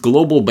these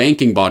global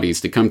banking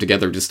bodies to come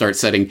together to start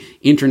setting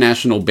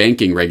international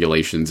banking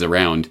regulations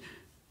around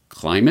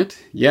climate?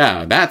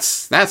 Yeah,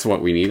 that's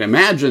what we need.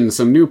 Imagine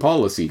some new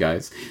policy,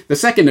 guys. The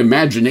second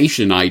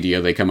imagination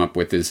idea they come up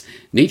with is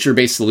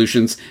nature-based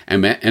solutions,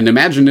 an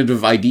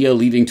imaginative idea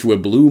leading to a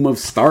bloom of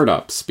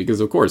startups. Because,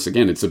 of course,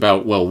 again, it's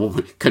about, well,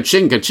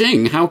 ka-ching,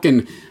 ka-ching. How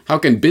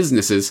can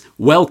businesses,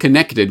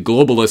 well-connected,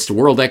 globalist,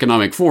 World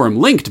Economic Forum,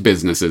 linked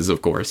businesses,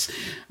 of course,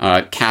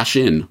 cash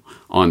in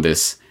on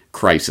this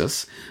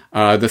crisis?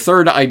 The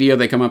third idea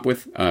they come up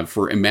with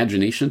for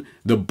imagination,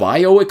 the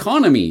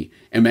bioeconomy.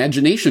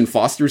 Imagination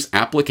fosters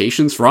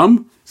applications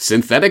from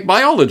synthetic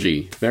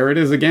biology. There it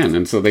is again.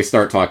 And so they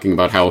start talking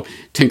about how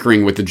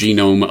tinkering with the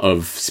genome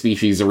of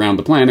species around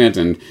the planet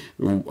and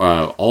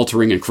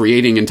altering and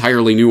creating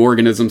entirely new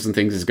organisms and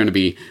things is going to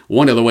be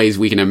one of the ways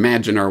we can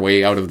imagine our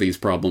way out of these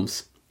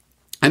problems.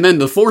 And then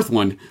the fourth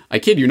one, I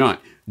kid you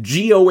not,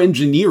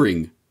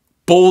 geoengineering.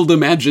 Bold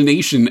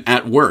imagination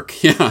at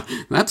work. Yeah,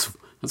 that's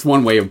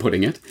one way of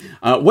putting it.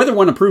 Whether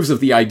one approves of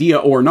the idea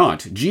or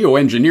not,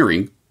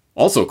 geoengineering,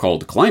 also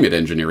called climate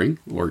engineering,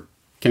 or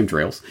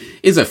chemtrails,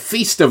 is a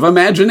feast of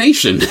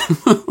imagination.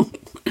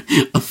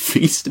 A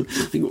feast of...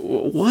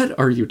 What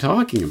are you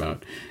talking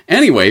about?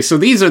 Anyway, so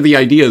these are the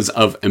ideas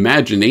of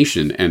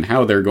imagination and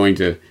how they're going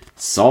to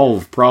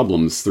solve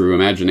problems through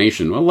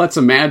imagination. Well, let's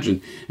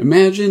imagine.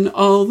 Imagine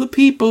all the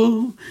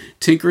people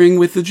tinkering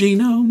with the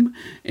genome.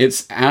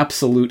 It's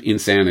absolute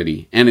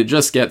insanity. And it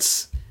just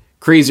gets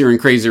crazier and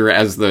crazier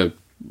as the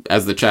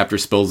chapter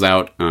spills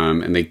out,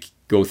 and they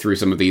go through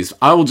some of these.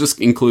 I will just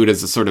include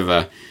as a sort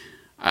of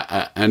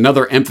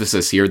another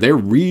emphasis here. They're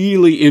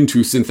really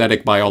into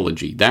synthetic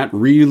biology. That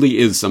really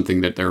is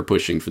something that they're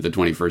pushing for the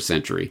 21st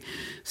century.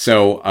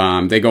 So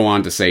they go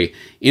on to say,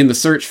 in the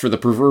search for the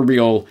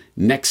proverbial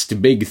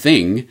next big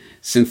thing,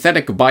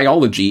 synthetic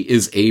biology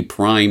is a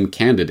prime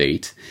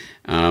candidate.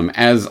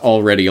 As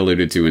already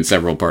alluded to in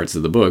several parts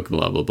of the book,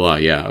 blah, blah, blah.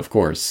 Yeah, of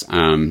course.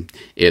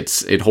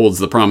 It holds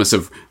the promise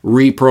of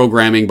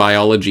reprogramming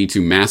biology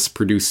to mass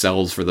produce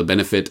cells for the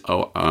benefit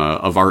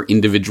of our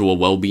individual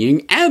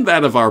well-being and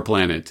that of our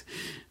planet.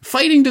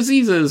 Fighting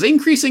diseases,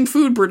 increasing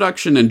food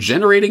production, and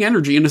generating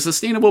energy in a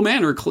sustainable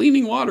manner,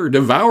 cleaning water,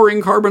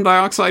 devouring carbon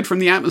dioxide from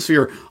the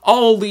atmosphere.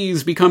 All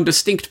these become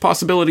distinct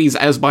possibilities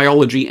as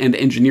biology and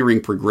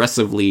engineering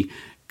progressively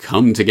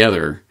come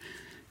together.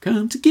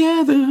 Come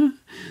together.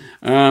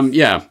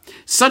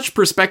 Such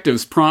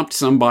perspectives prompt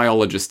some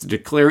biologists to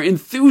declare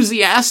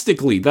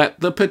enthusiastically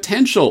that the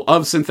potential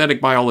of synthetic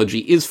biology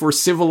is for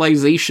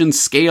civilization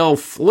scale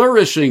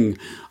flourishing,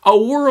 a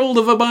world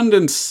of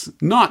abundance,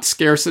 not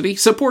scarcity,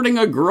 supporting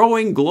a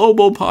growing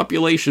global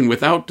population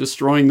without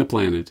destroying the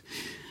planet.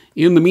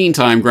 In the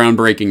meantime,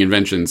 groundbreaking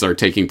inventions are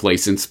taking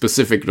place in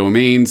specific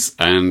domains,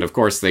 and of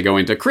course they go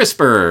into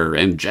CRISPR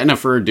and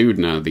Jennifer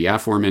Doudna, the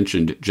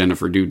aforementioned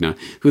Jennifer Doudna,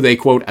 who they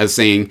quote as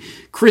saying,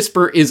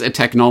 CRISPR is a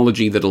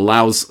technology that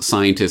allows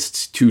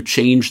scientists to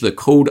change the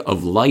code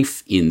of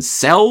life in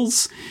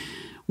cells.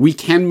 We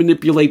can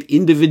manipulate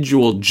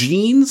individual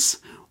genes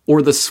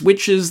or the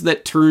switches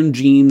that turn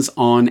genes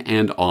on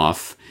and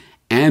off,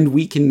 and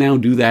we can now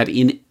do that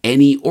in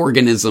any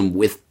organism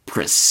with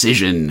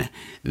precision.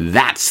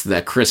 That's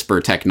the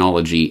CRISPR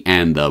technology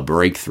and the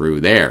breakthrough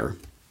there.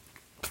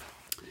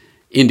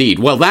 Indeed.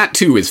 Well, that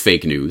too is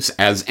fake news,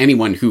 as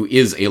anyone who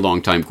is a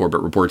longtime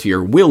Corbett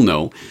reporter will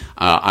know.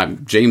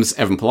 James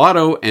Evan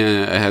Pilato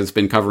has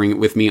been covering it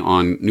with me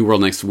on New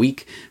World Next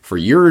Week for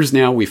years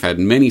now. We've had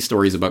many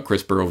stories about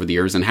CRISPR over the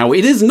years and how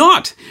it is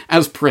not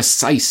as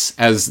precise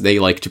as they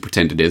like to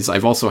pretend it is.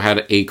 I've also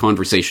had a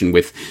conversation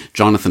with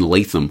Jonathan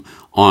Latham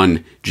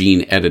on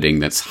gene editing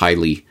that's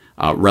highly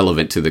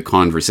relevant to the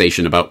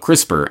conversation about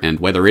CRISPR and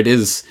whether it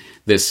is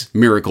this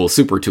miracle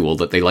super tool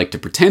that they like to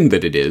pretend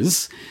that it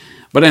is.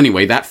 But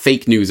anyway, that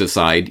fake news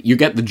aside, you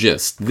get the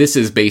gist. This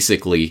is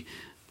basically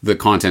the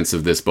contents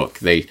of this book.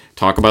 They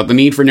talk about the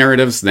need for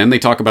narratives, then they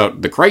talk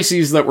about the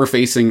crises that we're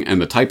facing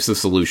and the types of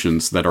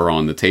solutions that are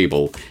on the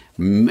table.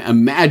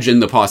 Imagine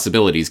the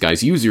possibilities,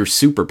 guys. Use your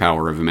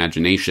superpower of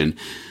imagination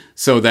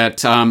so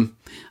that...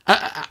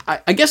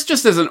 I guess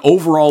just as an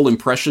overall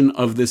impression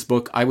of this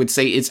book, I would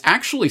say it's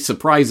actually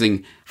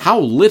surprising how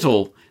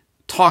little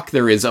talk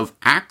there is of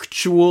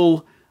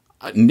actual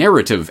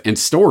narrative and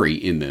story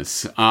in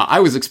this. I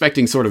was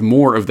expecting sort of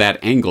more of that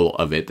angle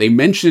of it. They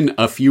mention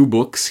a few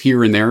books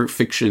here and there,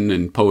 fiction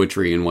and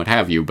poetry and what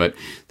have you, but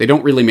they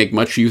don't really make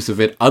much use of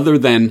it other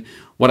than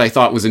what I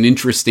thought was an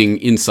interesting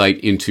insight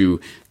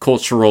into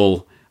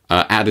cultural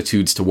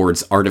attitudes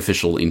towards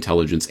artificial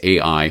intelligence,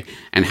 AI,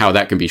 and how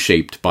that can be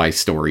shaped by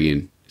story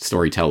and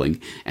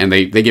storytelling. And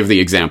they give the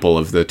example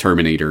of the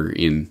Terminator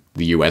in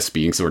the US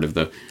being sort of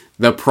the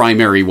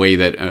primary way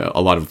that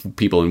a lot of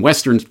people in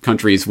Western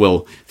countries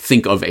will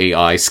think of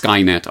AI.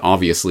 Skynet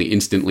obviously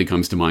instantly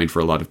comes to mind for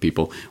a lot of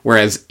people.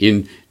 Whereas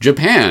in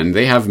Japan,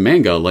 they have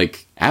manga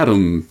like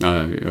Atom,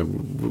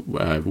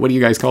 what do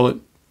you guys call it?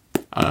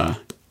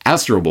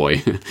 Astro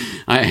Boy.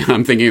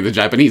 I'm thinking of the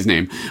Japanese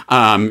name.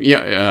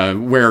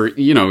 Where,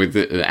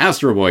 the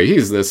Astro Boy,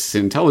 he's this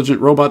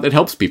intelligent robot that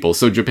helps people.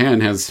 So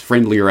Japan has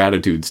friendlier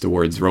attitudes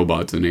towards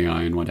robots and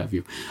AI and what have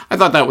you. I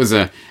thought that was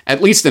at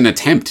least an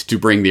attempt to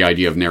bring the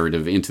idea of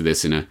narrative into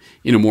this in a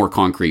more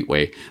concrete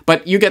way.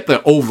 But you get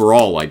the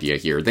overall idea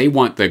here. They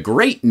want the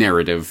great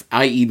narrative,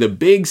 i.e. the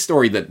big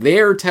story that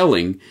they're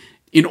telling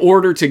in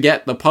order to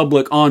get the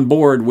public on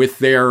board with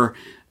their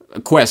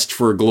quest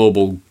for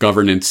global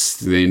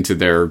governance into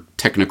their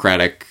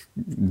technocratic,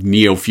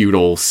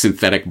 neo-feudal,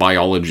 synthetic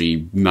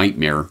biology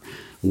nightmare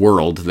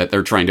world that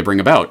they're trying to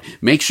bring about.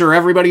 Make sure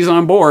everybody's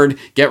on board,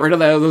 get rid of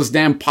those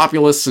damn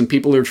populists and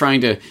people who are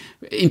trying to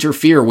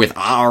interfere with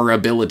our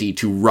ability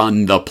to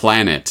run the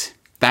planet.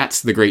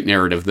 That's the great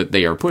narrative that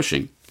they are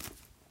pushing.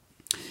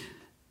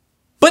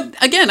 But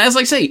again, as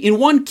I say, in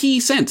one key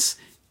sense,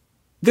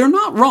 they're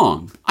not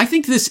wrong. I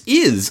think this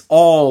is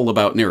all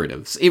about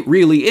narratives. It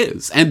really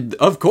is. And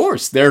of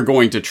course, they're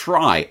going to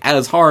try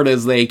as hard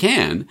as they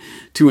can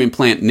to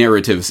implant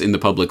narratives in the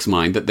public's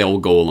mind that they'll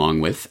go along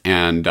with.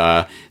 And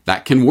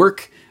that can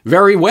work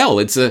very well.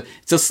 It's a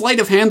sleight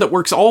of hand that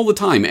works all the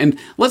time. And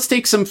let's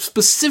take some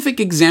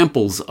specific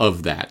examples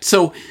of that.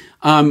 So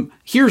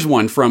here's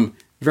one from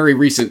very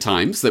recent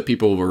times that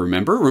people will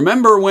remember.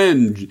 Remember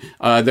when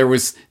there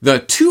was the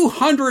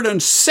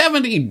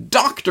 270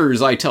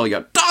 doctors, I tell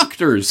you,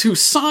 doctors who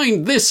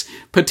signed this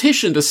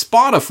petition to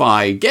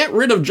Spotify, get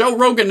rid of Joe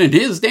Rogan and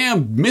his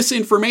damn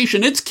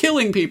misinformation, it's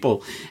killing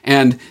people.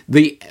 And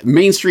the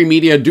mainstream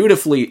media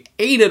dutifully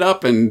ate it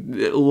up and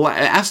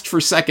asked for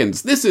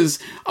seconds. This is,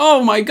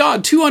 oh my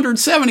God,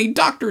 270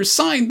 doctors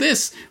signed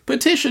this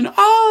petition.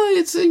 Oh,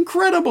 it's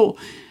incredible.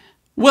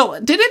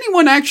 Well, did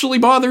anyone actually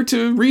bother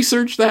to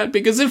research that?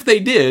 Because if they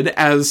did,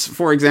 as,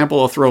 for example,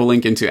 I'll throw a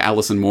link into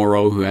Alison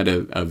Morrow, who had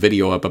a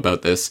video up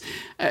about this.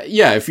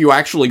 If you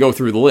actually go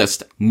through the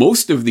list,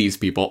 most of these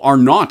people are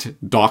not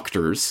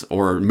doctors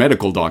or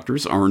medical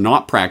doctors, are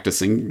not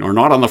practicing, are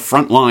not on the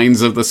front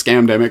lines of the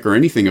scamdemic or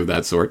anything of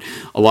that sort.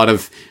 A lot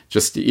of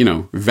just,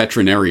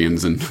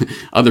 veterinarians and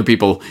other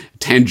people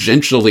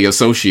tangentially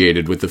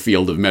associated with the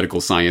field of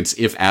medical science,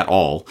 if at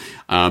all.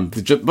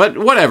 But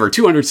whatever,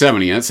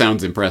 270, that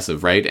sounds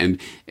impressive, right? And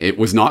it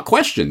was not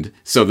questioned.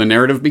 So the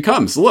narrative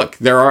becomes, look,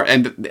 there are,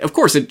 and of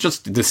course it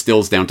just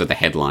distills down to the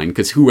headline,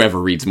 because whoever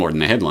reads more than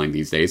the headline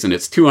these days, and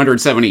it's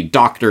 270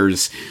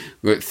 doctors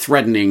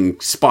threatening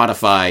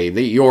Spotify,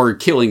 you're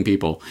killing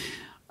people.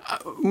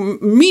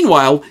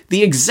 Meanwhile,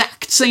 the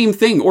exact same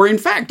thing, or in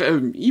fact,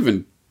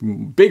 even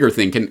bigger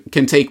thing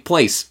can take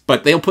place,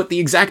 but they'll put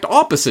the exact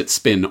opposite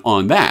spin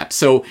on that.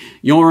 So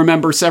you'll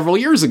remember several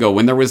years ago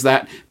when there was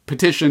that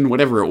petition,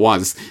 whatever it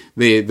was,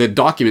 the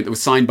document that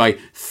was signed by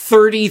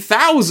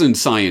 30,000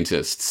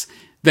 scientists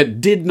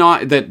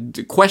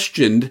that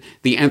questioned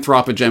the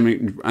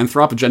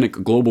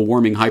anthropogenic global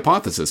warming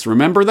hypothesis.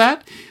 Remember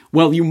that?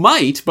 Well, you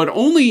might, but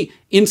only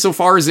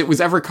insofar as it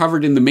was ever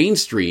covered in the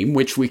mainstream,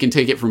 which we can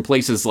take it from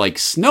places like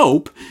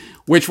Snopes,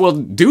 which will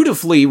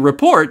dutifully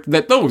report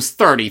that those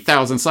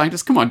 30,000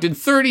 scientists, come on, did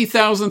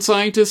 30,000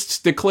 scientists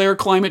declare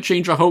climate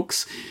change a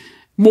hoax?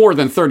 More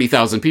than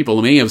 30,000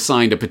 people may have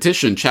signed a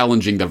petition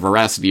challenging the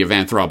veracity of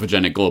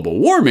anthropogenic global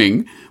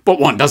warming, but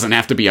one doesn't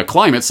have to be a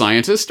climate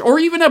scientist or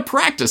even a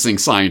practicing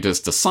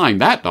scientist to sign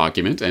that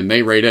document, and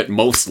they rate it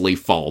mostly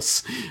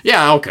false.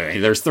 Yeah, okay,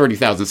 there's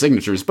 30,000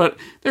 signatures, but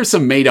there's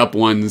some made-up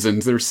ones,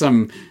 and there's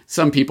some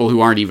people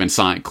who aren't even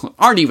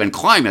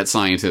climate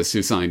scientists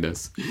who signed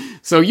this.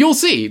 So you'll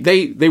see,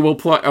 they will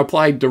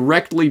apply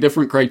directly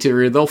different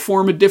criteria. They'll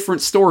form a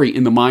different story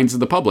in the minds of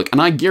the public,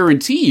 and I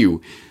guarantee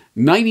you,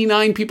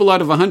 99 people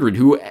out of 100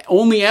 who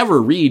only ever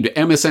read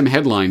MSM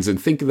headlines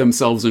and think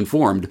themselves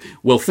informed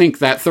will think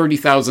that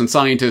 30,000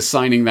 scientists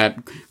signing that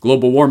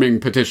global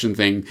warming petition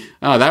thing,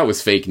 that was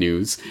fake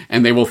news.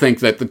 And they will think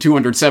that the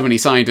 270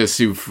 scientists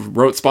who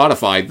wrote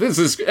Spotify, this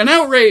is an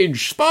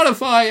outrage,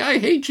 Spotify, I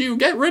hate you,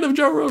 get rid of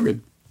Joe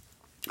Rogan.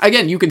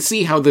 Again, you can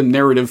see how the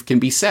narrative can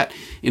be set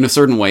in a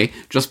certain way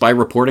just by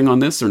reporting on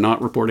this or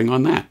not reporting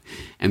on that.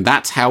 And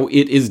that's how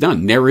it is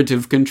done,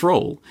 narrative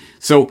control.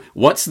 So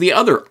what's the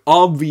other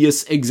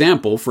obvious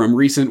example from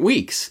recent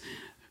weeks?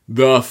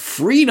 The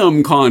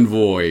Freedom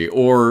Convoy,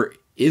 or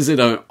is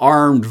it an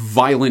armed,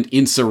 violent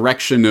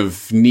insurrection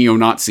of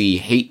neo-Nazi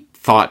hate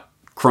thought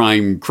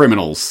crime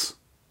criminals?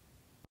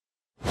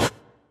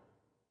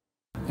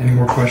 Any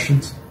more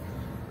questions?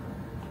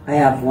 I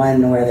have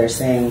one where they're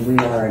saying we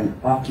are an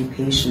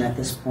occupation at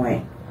this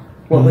point.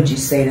 What would you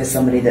say to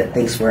somebody that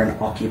thinks we're an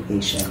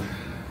occupation?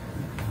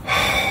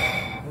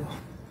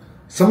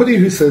 Somebody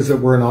who says that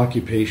we're an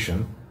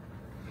occupation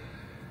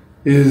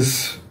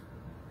is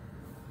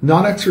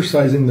not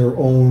exercising their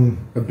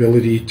own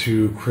ability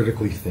to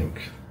critically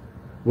think.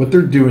 What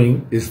they're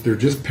doing is they're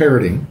just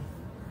parroting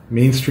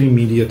mainstream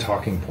media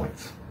talking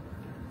points.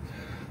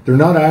 They're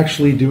not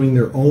actually doing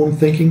their own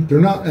thinking. They're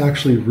not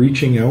actually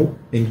reaching out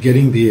and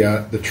getting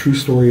the true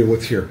story of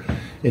what's here.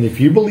 And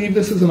if you believe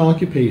this is an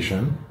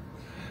occupation,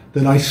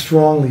 then I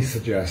strongly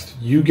suggest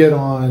you get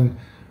in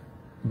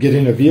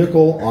a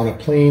vehicle, on a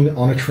plane,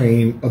 on a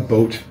train, a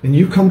boat, and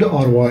you come to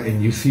Ottawa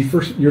and you see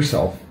for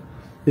yourself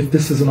if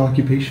this is an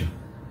occupation.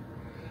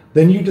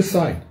 Then you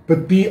decide.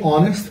 But be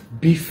honest,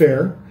 be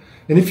fair,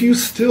 and if you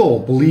still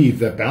believe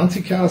that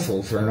bouncy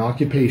castles are an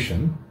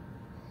occupation,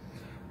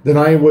 then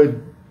I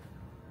would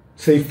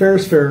say fair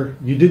is fair,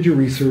 you did your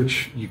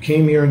research, you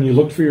came here and you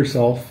looked for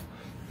yourself,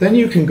 then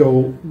you can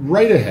go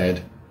right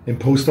ahead and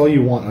post all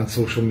you want on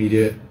social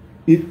media,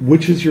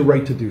 which is your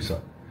right to do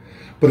so.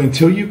 But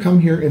until you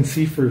come here and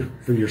see for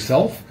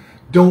yourself,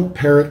 don't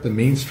parrot the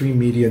mainstream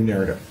media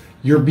narrative.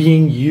 You're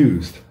being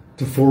used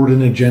to forward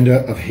an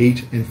agenda of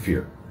hate and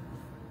fear.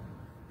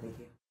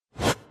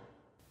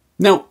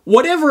 Now,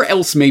 whatever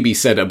else may be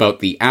said about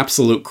the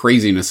absolute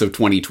craziness of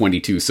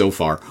 2022 so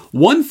far,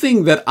 one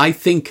thing that I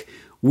think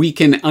we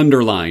can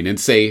underline and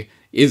say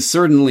is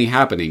certainly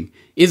happening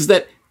is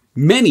that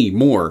many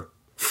more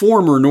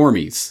former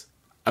normies,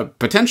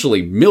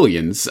 potentially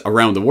millions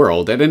around the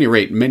world, at any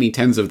rate many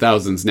tens of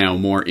thousands now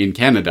more in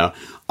Canada,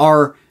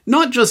 are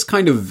not just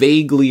kind of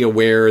vaguely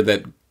aware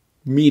that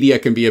media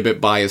can be a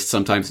bit biased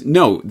sometimes.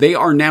 No, they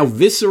are now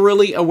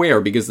viscerally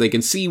aware because they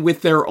can see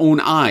with their own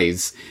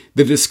eyes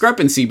the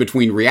discrepancy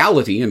between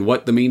reality and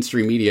what the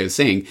mainstream media is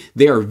saying.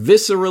 They are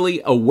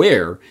viscerally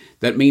aware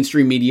that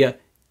mainstream media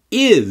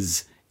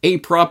is a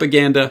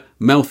propaganda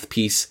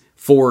mouthpiece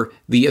for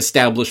the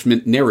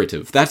establishment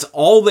narrative. That's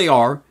all they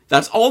are.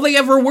 That's all they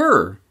ever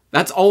were.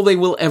 That's all they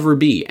will ever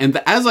be. And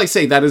as I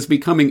say, that is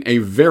becoming a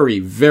very,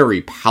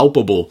 very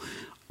palpable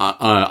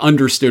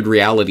understood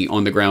reality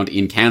on the ground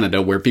in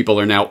Canada, where people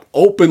are now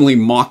openly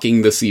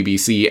mocking the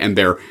CBC and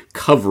their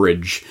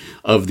coverage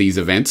of these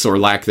events, or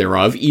lack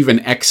thereof. Even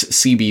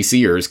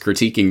ex-CBCers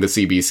critiquing the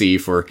CBC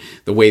for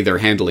the way they're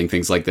handling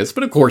things like this.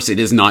 But of course, it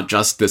is not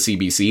just the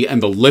CBC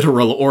and the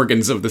literal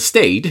organs of the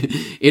state.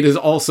 It is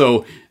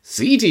also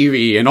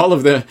CTV and all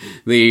of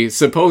the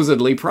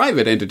supposedly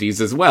private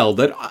entities as well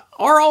that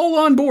are all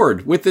on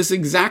board with this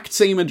exact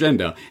same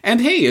agenda.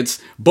 And hey,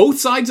 it's both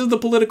sides of the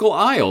political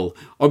aisle,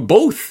 or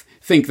both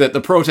think that the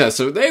protests,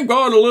 they've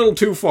gone a little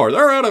too far.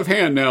 They're out of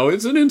hand now.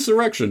 It's an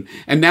insurrection.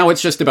 And now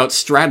it's just about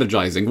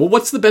strategizing. Well,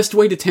 what's the best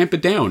way to tamp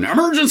it down?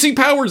 Emergency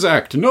Powers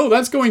Act. No,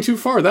 that's going too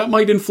far. That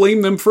might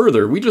inflame them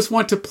further. We just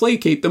want to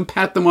placate them,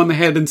 pat them on the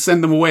head, and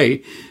send them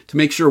away to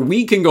make sure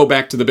we can go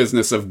back to the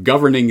business of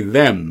governing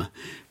them.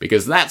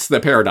 Because that's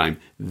the paradigm.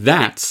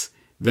 That's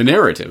the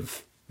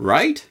narrative,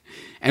 right?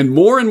 And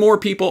more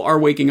people are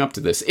waking up to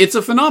this. It's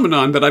a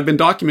phenomenon that I've been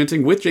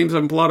documenting with James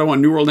Evan Pilato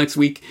on New World Next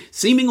Week.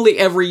 Seemingly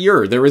every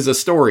year, there is a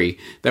story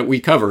that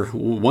we cover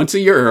once a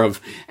year of,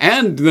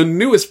 and the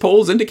newest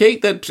polls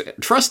indicate that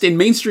trust in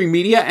mainstream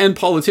media and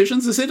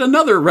politicians has hit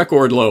another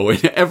record low.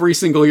 Every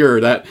single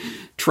year, that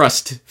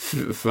trust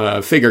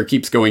figure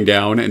keeps going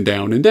down and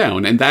down and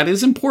down. And that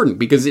is important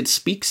because it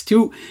speaks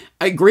to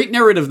a great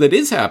narrative that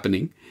is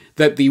happening,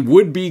 that the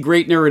would-be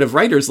great narrative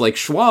writers like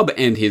Schwab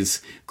and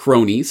his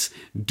cronies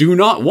do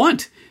not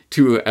want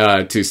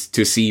to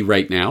see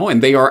right now,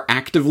 and they are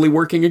actively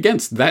working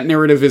against. That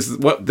narrative is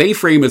what they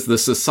frame as the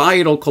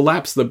societal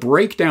collapse, the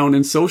breakdown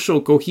in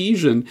social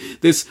cohesion,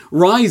 this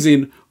rise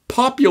in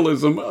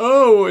populism,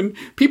 and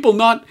people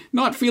not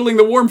feeling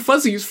the warm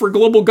fuzzies for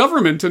global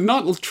government and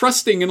not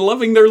trusting and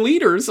loving their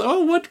leaders.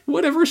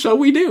 Whatever shall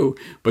we do?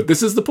 But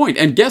this is the point.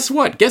 And guess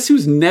what? Guess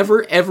who's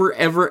never, ever,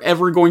 ever,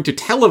 ever going to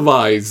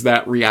televise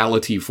that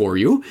reality for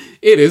you?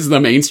 It is the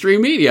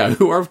mainstream media,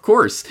 who are, of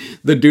course,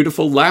 the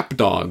dutiful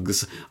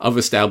lapdogs of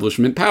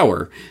establishment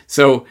power.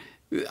 So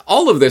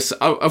all of this,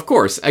 of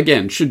course,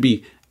 again, should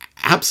be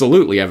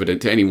absolutely evident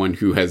to anyone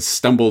who has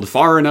stumbled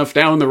far enough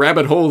down the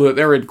rabbit hole that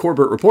they're in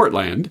Corbett Report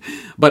land.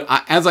 But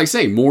as I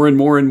say, more and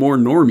more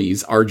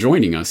normies are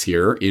joining us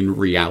here in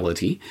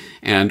reality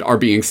and are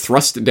being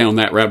thrust down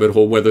that rabbit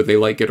hole whether they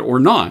like it or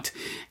not.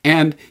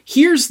 And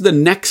here's the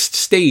next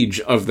stage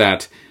of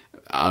that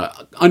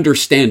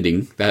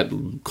understanding, that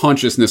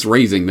consciousness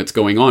raising that's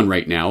going on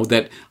right now,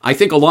 that I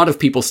think a lot of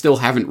people still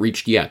haven't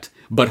reached yet,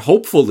 but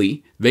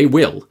hopefully they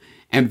will.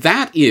 And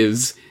that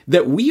is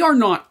that we are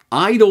not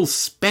idle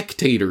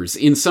spectators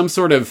in some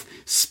sort of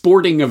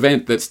sporting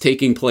event that's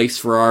taking place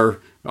for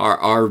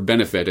our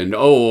benefit. And,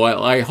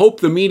 I hope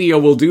the media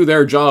will do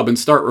their job and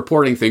start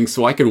reporting things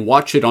so I can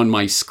watch it on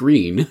my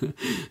screen.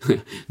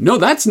 No,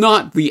 that's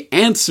not the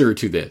answer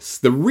to this.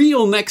 The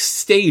real next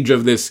stage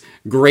of this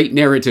great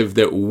narrative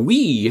that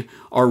we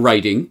are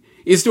writing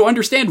is to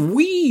understand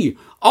we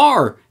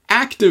are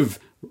active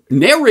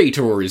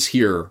narrators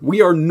here. We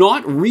are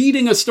not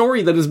reading a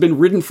story that has been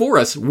written for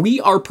us. We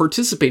are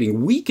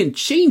participating. We can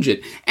change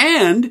it,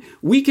 and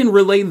we can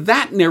relay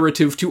that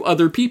narrative to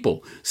other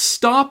people.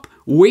 Stop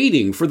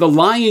waiting for the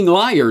lying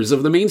liars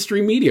of the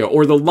mainstream media,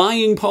 or the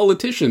lying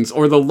politicians,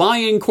 or the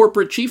lying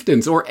corporate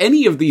chieftains, or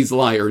any of these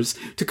liars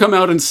to come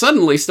out and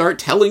suddenly start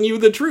telling you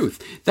the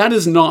truth. That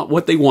is not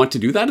what they want to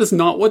do. That is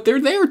not what they're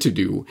there to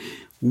do.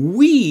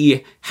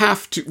 We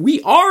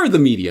are the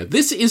media.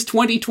 This is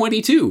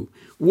 2022.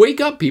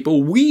 Wake up,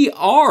 people. We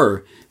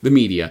are the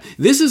media.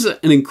 This is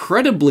an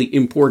incredibly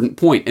important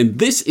point, and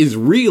this is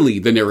really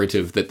the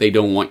narrative that they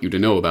don't want you to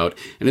know about.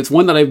 And it's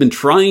one that I've been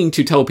trying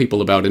to tell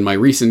people about in my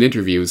recent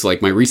interviews,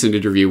 like my recent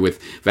interview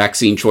with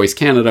Vaccine Choice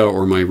Canada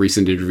or my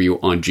recent interview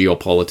on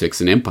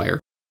geopolitics and empire.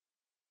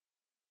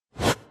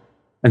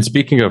 And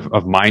speaking of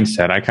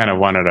mindset, I kind of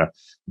wanted to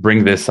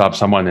bring this up.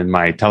 Someone in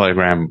my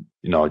Telegram,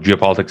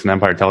 Geopolitics and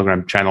Empire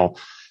Telegram channel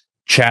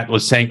chat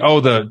was saying,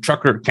 the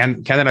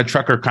Canada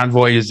trucker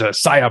convoy is a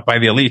psyop by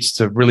the elites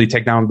to really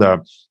take down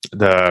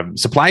the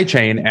supply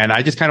chain. And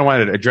I just kind of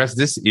wanted to address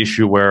this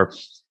issue where,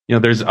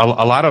 there's a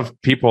lot of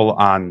people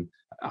on,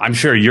 I'm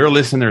sure your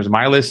listeners,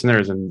 my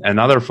listeners, and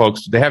other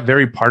folks, they have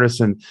very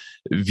partisan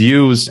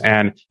views.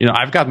 And,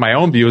 I've got my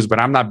own views, but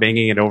I'm not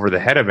banging it over the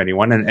head of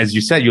anyone. And as you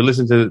said, you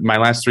listened to my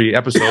last 3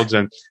 episodes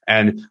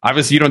and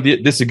obviously you don't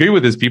disagree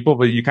with these people,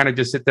 but you kind of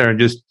just sit there and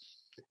just,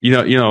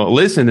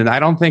 listen. And I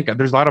don't think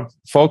there's a lot of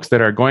folks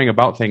that are going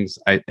about things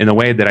in a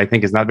way that I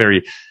think is not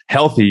very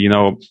healthy.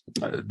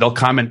 They'll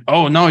comment,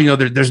 "Oh no,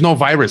 there's no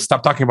virus.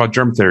 Stop talking about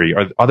germ theory."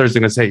 Or others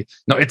are going to say,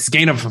 "No, it's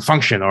gain of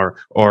function." Or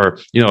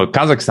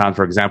Kazakhstan,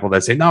 for example,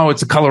 that say, "No,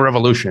 it's a color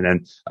revolution."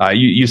 And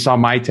you saw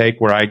my take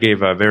where I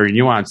gave a very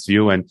nuanced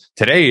view. And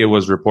today it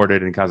was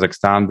reported in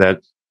Kazakhstan that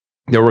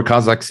there were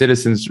Kazakh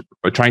citizens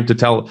trying to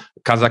tell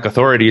Kazakh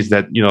authorities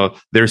that,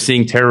 they're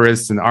seeing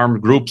terrorists and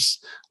armed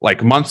groups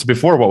like months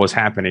before what was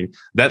happening.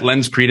 That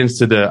lends credence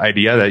to the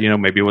idea that,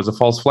 maybe it was a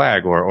false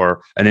flag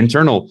or an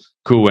internal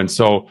coup. And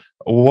so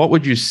what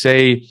would you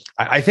say?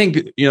 I think,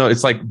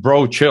 it's like,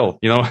 bro, chill.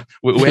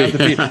 We have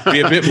to be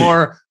a bit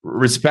more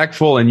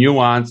respectful and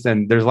nuanced.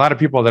 And there's a lot of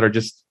people that are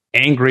just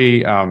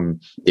angry,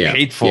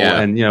 hateful,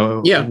 and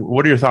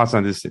what are your thoughts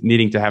on this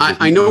needing to have?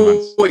 I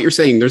know what you're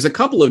saying. There's a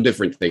couple of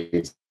different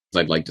things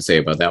I'd like to say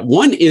about that.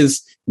 One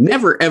is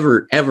never,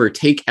 ever, ever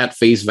take at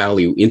face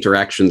value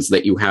interactions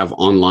that you have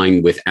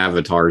online with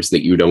avatars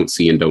that you don't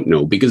see and don't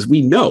know, because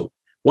we know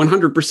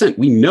 100%,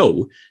 we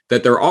know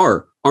that there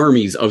are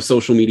armies of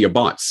social media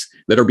bots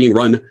that are being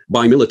run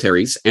by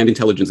militaries and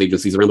intelligence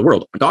agencies around the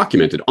world,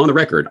 documented on the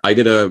record. I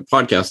did a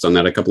podcast on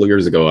that a couple of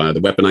years ago,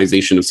 the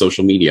weaponization of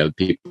social media.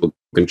 People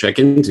can check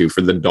into for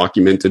the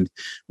documented.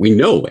 We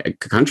know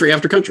country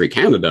after country,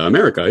 Canada,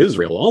 America,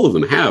 Israel, all of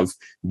them have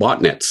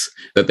botnets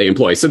that they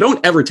employ. So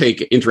don't ever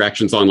take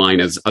interactions online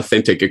as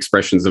authentic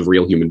expressions of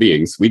real human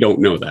beings. We don't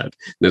know that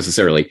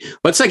necessarily.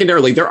 But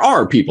secondarily, there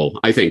are people,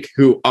 I think,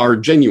 who are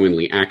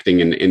genuinely acting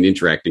and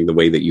interacting the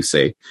way that you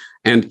say.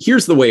 And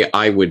here's the way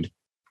I would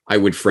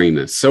frame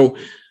this. So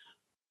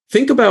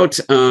think about,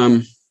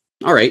 all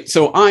right,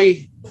 so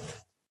I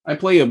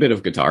play a bit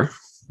of guitar,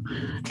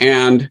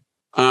 and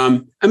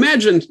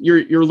imagine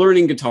you're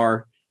learning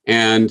guitar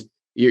and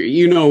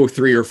you know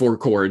 3 or 4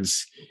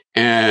 chords,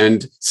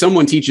 and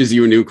someone teaches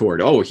you a new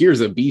chord. Oh, here's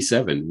a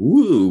B7.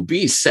 Woo,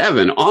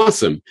 B7,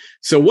 awesome.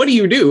 So what do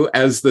you do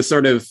as the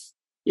sort of,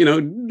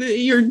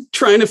 you're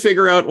trying to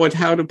figure out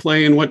how to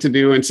play and what to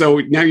do. And so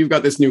now you've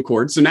got this new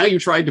chord. So now you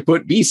tried to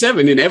put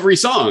B7 in every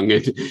song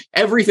and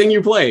everything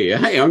you play.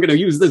 Hey, I'm going to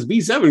use this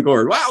B7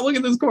 chord. Wow, look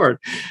at this chord,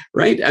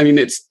 right? I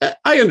mean,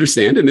 I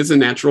understand, and it's a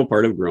natural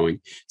part of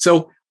growing.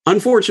 So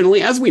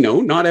unfortunately, as we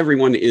know, not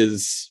everyone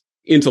is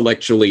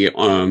intellectually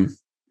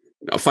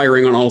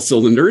firing on all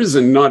cylinders,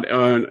 and not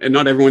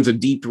everyone's a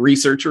deep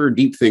researcher or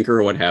deep thinker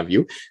or what have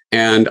you.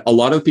 And a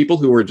lot of people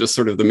who were just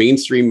sort of the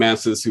mainstream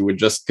masses who would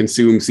just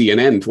consume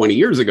CNN 20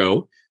 years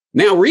ago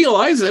now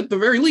realize at the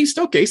very least,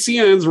 okay,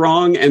 CNN's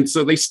wrong. And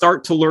so they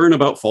start to learn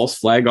about false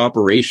flag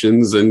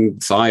operations and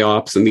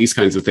PSYOPs and these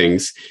kinds of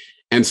things.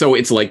 And so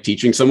it's like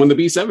teaching someone the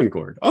B7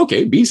 chord.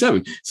 Okay,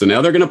 B7. So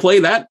now they're going to play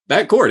that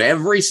chord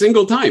every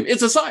single time.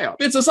 It's a PSYOP.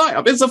 It's a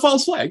PSYOP. It's a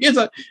false flag.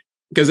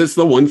 Because it's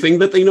the one thing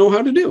that they know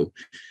how to do.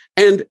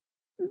 And,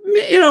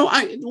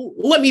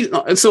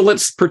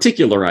 let's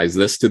particularize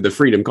this to the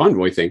Freedom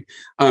Convoy thing.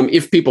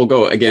 If people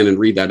go again and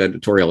read that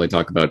editorial I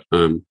talk about,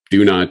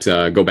 do not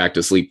go back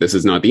to sleep. This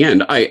is not the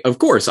end. Of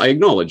course, I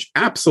acknowledge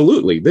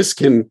absolutely this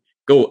can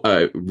go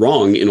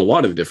wrong in a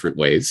lot of different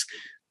ways,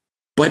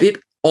 but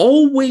it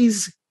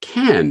always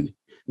can.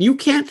 You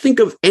can't think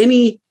of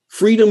any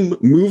freedom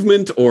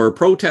movement or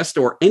protest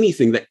or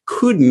anything that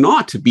could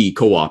not be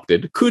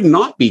co-opted, could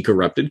not be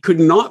corrupted, could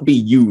not be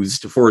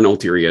used for an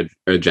ulterior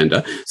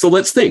agenda. So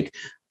let's think.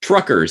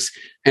 Truckers.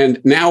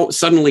 And now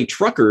suddenly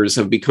truckers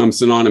have become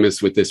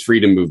synonymous with this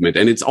freedom movement,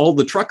 and it's all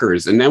the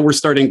truckers. And now we're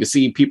starting to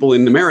see people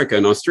in America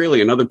and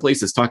Australia and other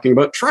places talking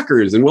about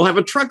truckers, and we'll have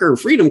a trucker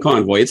freedom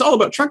convoy. It's all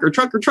about trucker,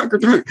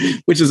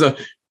 which is a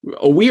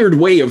weird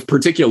way of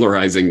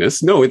particularizing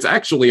this. No, it's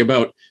actually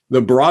about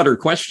the broader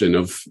question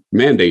of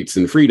mandates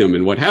and freedom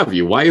and what have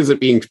you. Why is it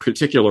being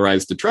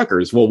particularized to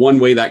truckers? Well, one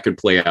way that could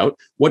play out,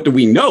 what do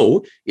we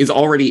know has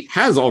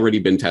already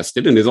been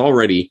tested and is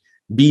already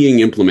being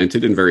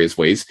implemented in various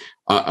ways.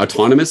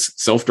 Autonomous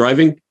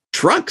self-driving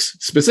trucks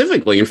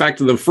specifically. In fact,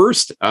 the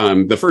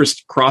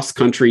first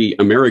cross-country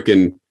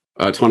American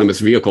autonomous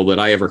vehicle that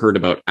I ever heard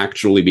about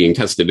actually being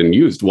tested and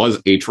used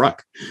was a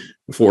truck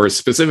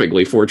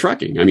specifically for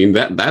trucking. I mean,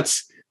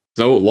 that's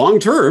so long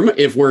term,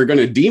 if we're going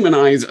to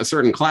demonize a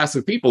certain class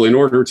of people in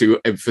order to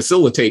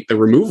facilitate the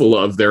removal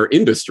of their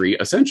industry,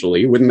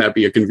 essentially, wouldn't that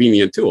be a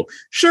convenient tool?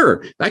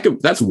 Sure,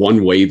 that's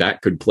one way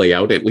that could play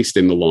out, at least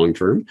in the long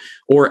term.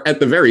 Or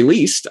at the very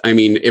least, I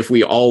mean, if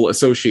we all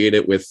associate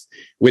it with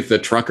the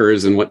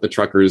truckers and what the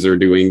truckers are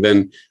doing,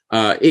 then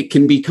it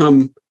can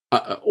become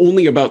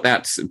only about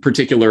that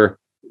particular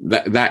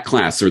that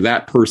class or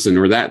that person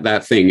or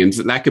that thing. And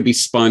that could be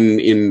spun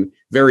in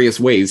various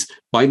ways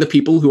by the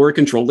people who are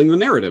controlling the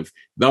narrative,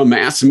 the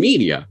mass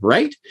media,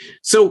 right?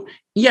 So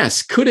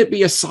yes, could it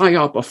be a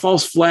PSYOP, a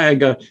false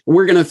flag?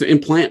 We're going to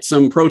implant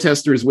some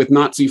protesters with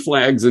Nazi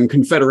flags and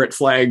Confederate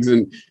flags.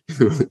 And,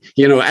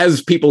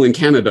 as people in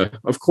Canada,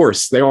 of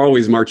course, they're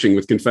always marching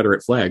with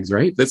Confederate flags,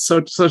 right? That's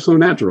so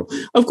natural.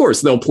 Of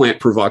course, they'll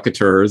plant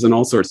provocateurs and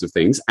all sorts of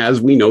things,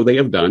 as we know they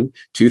have done.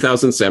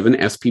 2007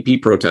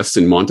 SPP protests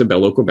in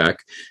Montebello, Quebec.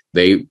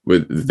 They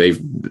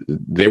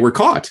were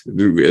caught.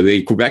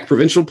 The Quebec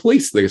Provincial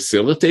Police, the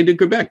Sûreté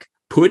Quebec,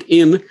 put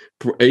in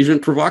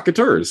agent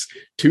provocateurs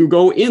to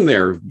go in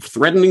there,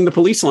 threatening the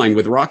police line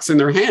with rocks in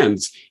their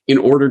hands in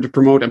order to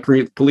promote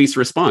a police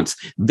response.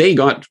 They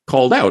got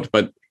called out,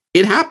 but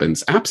it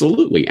happens,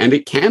 absolutely. And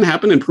it can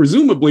happen and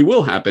presumably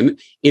will happen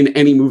in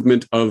any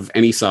movement of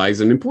any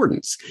size and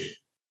importance.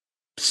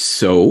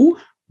 So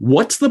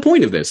what's the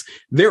point of this?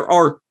 There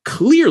are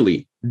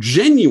clearly,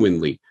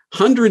 genuinely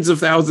hundreds of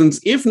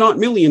thousands, if not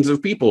millions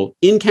of people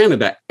in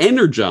Canada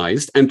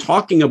energized and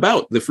talking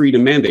about the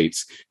freedom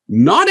mandates.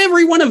 Not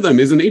every one of them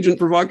is an agent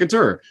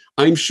provocateur.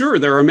 I'm sure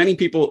there are many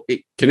people,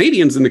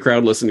 Canadians in the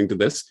crowd listening to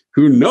this,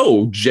 who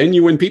know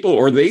genuine people,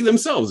 or they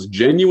themselves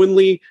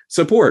genuinely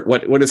support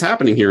what is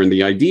happening here and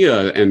the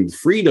idea and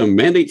freedom,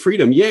 mandate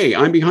freedom. Yay,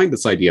 I'm behind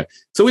this idea.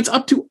 So it's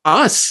up to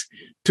us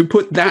to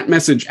put that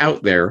message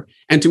out there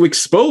and to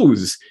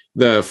expose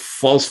the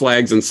false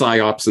flags and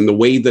psyops and the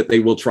way that they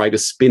will try to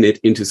spin it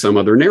into some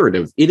other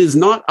narrative. It is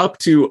not up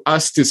to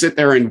us to sit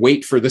there and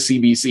wait for the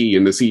CBC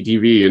and the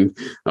CTV and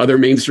other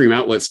mainstream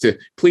outlets to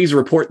please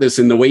report this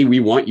in the way we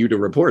want you to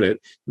report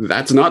it.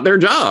 That's not their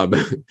job.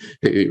 At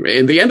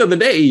the end of the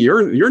day,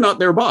 you're not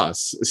their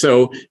boss.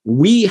 So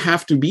we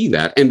have to be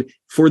that. And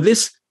for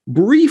this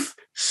brief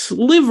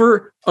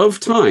sliver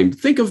of time,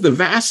 think of the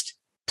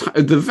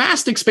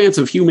vast expanse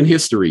of human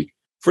history.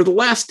 For the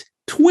last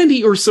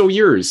 20 or so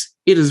years,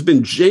 it has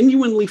been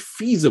genuinely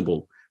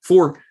feasible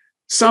for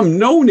some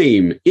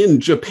no-name in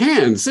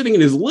Japan sitting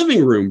in his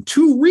living room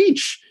to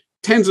reach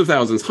tens of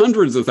thousands,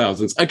 hundreds of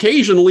thousands,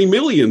 occasionally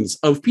millions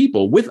of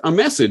people with a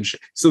message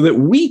so that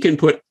we can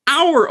put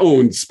our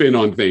own spin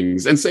on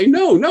things and say,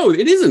 no,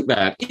 it isn't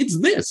that. It's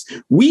this.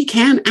 We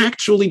can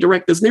actually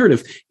direct this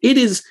narrative. It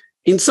is,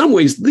 in some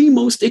ways, the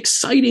most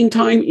exciting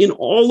time in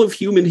all of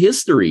human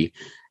history.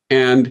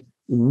 And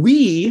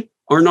we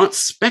are not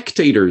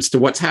spectators to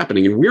what's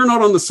happening. And we're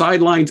not on the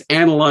sidelines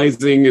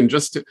analyzing and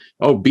just,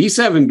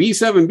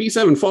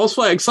 B7, false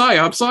flag,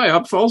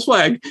 psyop, false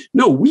flag.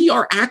 No, we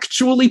are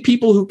actually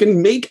people who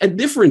can make a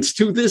difference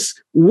to this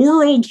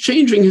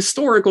world-changing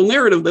historical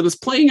narrative that is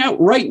playing out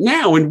right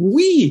now. And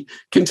we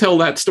can tell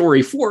that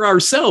story for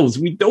ourselves.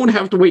 We don't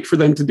have to wait for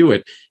them to do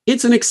it.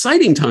 It's an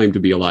exciting time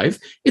to be alive.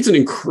 It's an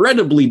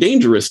incredibly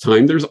dangerous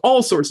time. There's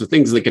all sorts of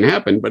things that can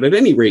happen. But at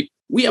any rate,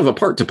 we have a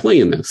part to play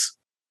in this.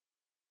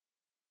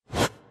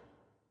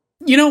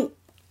 You know,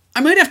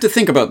 I might have to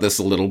think about this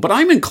a little, but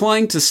I'm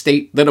inclined to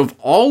state that of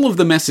all of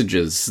the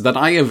messages that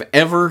I have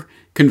ever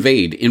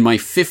conveyed in my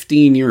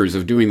 15 years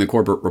of doing the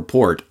Corbett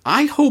Report,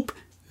 I hope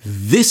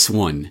this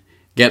one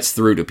gets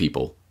through to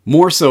people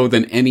more so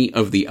than any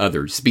of the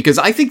others, because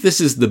I think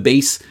this is the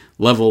base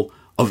level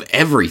of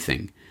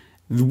everything.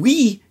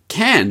 We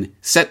can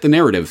set the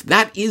narrative.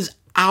 That is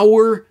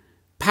our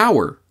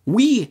power.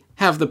 We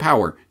have the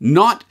power,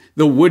 not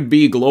the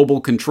would-be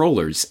global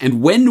controllers.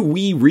 And when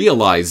we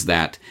realize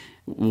that,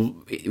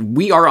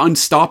 we are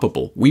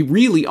unstoppable. We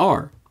really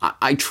are.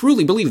 I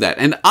truly believe that.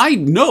 And I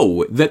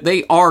know that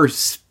they are.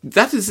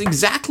 That is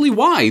exactly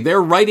why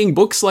they're writing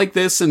books like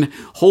this and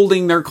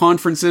holding their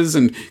conferences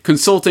and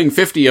consulting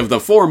 50 of the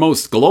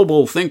foremost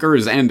global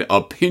thinkers and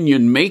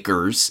opinion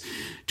makers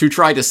to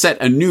try to set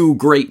a new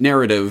great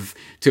narrative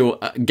to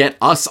get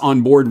us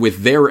on board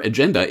with their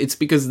agenda. It's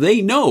because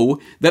they know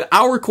that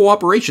our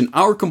cooperation,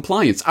 our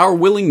compliance, our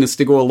willingness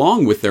to go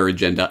along with their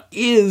agenda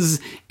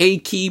is a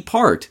key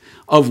part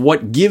of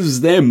what gives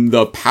them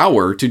the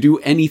power to do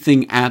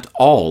anything at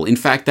all. In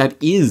fact, that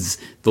is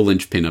the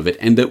linchpin of it.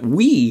 And that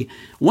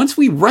once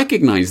we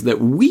recognize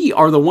that we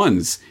are the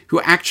ones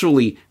who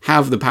actually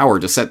have the power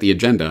to set the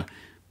agenda,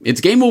 it's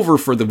game over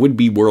for the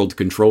would-be world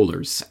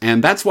controllers.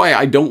 And that's why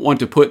I don't want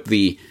to put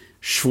the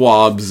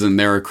Schwabs and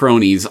their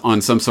cronies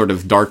on some sort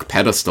of dark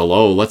pedestal.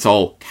 Oh, let's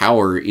all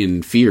cower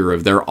in fear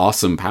of their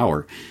awesome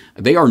power.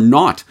 They are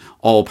not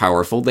all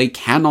powerful. They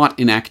cannot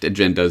enact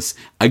agendas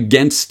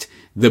against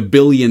the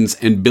billions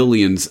and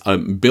billions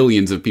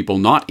of people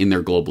not in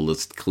their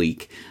globalist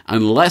clique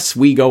unless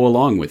we go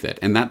along with it.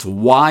 And that's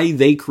why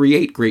they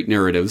create great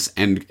narratives,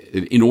 and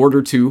in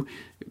order to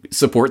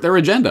support their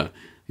agenda.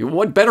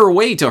 What better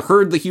way to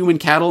herd the human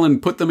cattle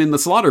and put them in the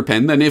slaughter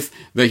pen than if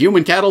the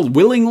human cattle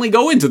willingly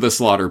go into the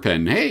slaughter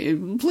pen? Hey,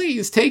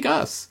 please take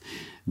us.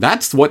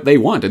 That's what they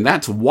want, and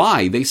that's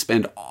why they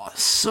spend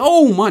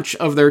so much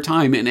of their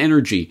time and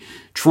energy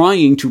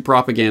trying to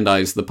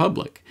propagandize the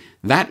public.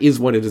 That is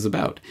what it is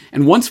about.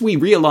 And once we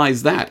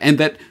realize that, and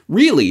that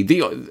really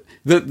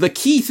the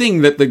key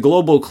thing that the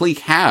global clique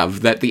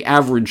have that the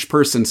average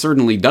person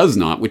certainly does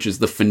not, which is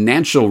the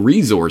financial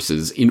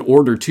resources in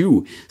order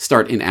to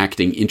start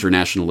enacting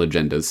international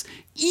agendas,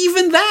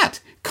 even that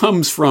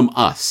comes from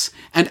us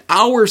and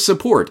our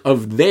support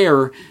of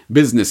their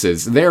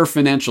businesses, their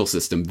financial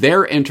system,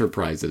 their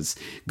enterprises.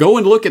 Go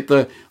and look at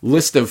the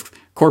list of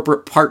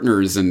corporate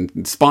partners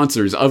and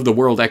sponsors of the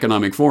World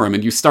Economic Forum,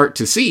 and you start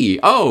to see,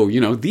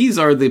 these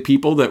are the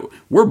people that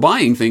we're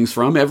buying things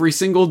from every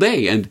single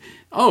day, and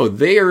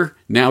they're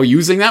now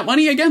using that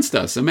money against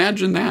us.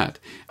 Imagine that.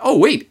 Oh,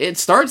 wait, it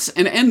starts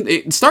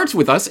it starts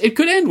with us. It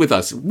could end with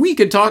us. We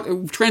could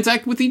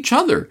transact with each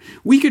other.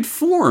 We could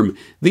form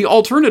the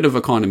alternative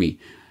economy.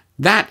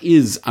 That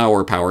is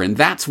our power, and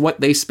that's what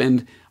they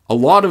spend a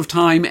lot of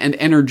time and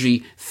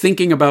energy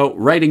thinking about,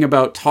 writing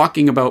about,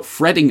 talking about,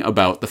 fretting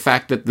about the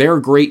fact that their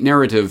great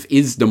narrative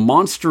is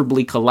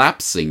demonstrably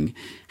collapsing,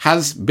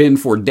 has been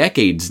for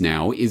decades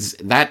now, is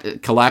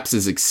that collapse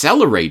is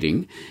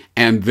accelerating,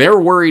 and they're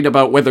worried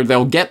about whether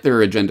they'll get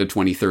their Agenda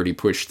 2030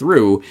 pushed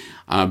through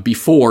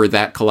before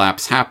that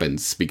collapse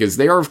happens. Because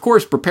they are, of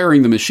course,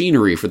 preparing the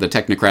machinery for the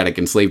technocratic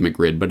enslavement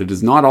grid, but it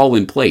is not all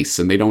in place,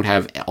 and they don't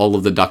have all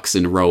of the ducks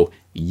in a row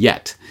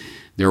yet.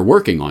 They're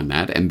working on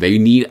that, and they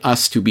need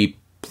us to be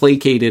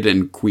placated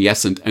and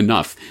quiescent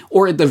enough,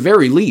 or at the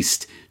very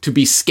least, to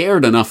be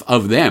scared enough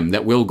of them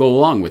that we'll go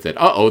along with it.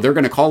 They're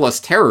going to call us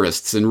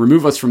terrorists and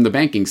remove us from the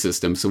banking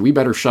system, so we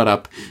better shut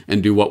up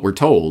and do what we're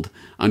told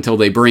until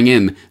they bring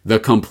in the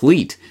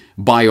complete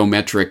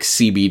biometric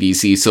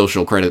CBDC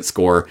social credit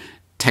score,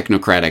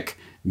 technocratic,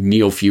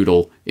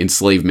 neo-feudal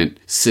enslavement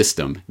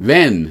system.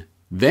 Then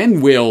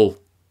we'll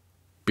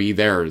be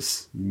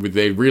theirs.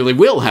 They really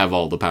will have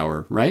all the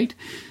power, right?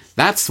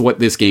 That's what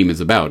this game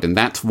is about, and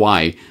that's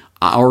why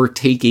our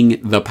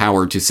taking the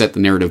power to set the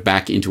narrative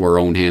back into our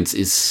own hands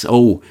is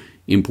so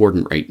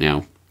important right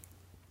now.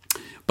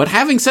 But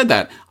having said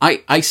that,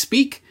 I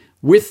speak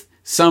with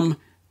some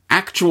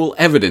actual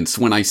evidence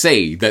when I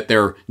say that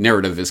their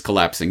narrative is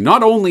collapsing.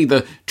 Not only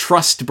the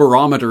trust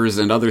barometers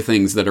and other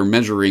things that are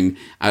measuring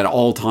at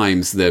all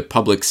times the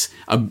public's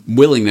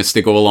willingness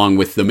to go along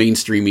with the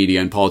mainstream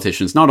media and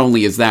politicians, not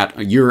only is that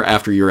year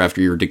after year after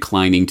year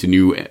declining to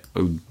new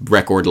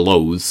record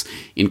lows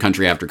in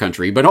country after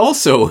country, but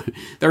also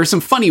there are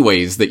some funny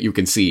ways that you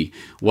can see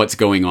what's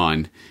going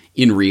on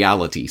in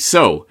reality.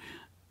 So,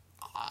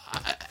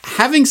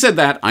 having said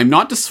that, I'm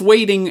not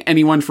dissuading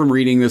anyone from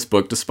reading this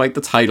book, despite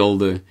the title,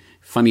 the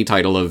funny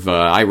title of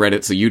I read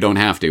it so you don't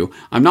have to.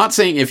 I'm not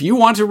saying if you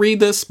want to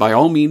read this, by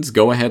all means,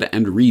 go ahead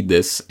and read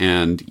this,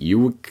 and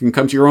you can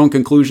come to your own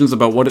conclusions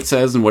about what it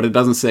says and what it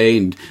doesn't say,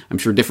 and I'm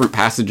sure different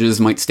passages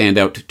might stand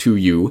out to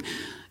you.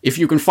 If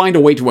you can find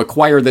a way to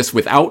acquire this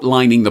without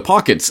lining the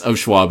pockets of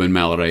Schwab and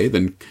Mallory,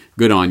 then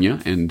good on you,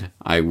 and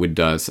I would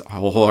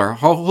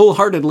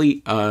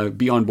wholeheartedly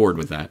be on board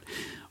with that.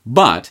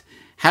 But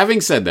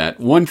having said that,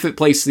 one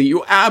place that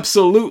you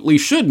absolutely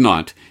should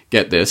not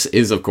get this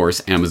is, of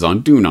course, Amazon.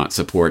 Do not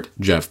support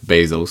Jeff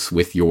Bezos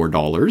with your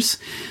dollars.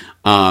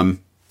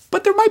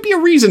 But there might be a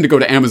reason to go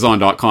to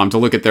Amazon.com to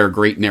look at their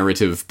great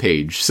narrative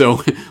page.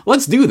 So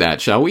let's do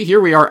that, shall we? Here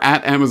we are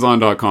at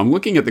Amazon.com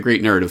looking at the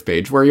great narrative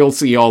page where you'll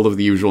see all of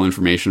the usual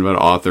information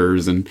about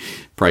authors and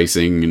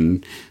pricing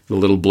and the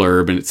little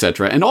blurb and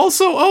etc. And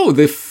also,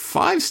 the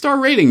 5-star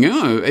rating.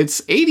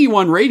 It's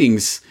 81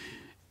 ratings.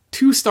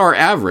 2-star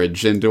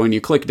average, and when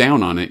you click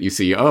down on it, you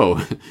see,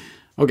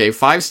 okay,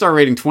 5-star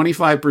rating,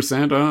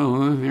 25%,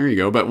 well, there you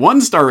go, but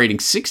 1-star rating,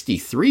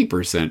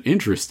 63%,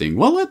 interesting.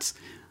 Well, let's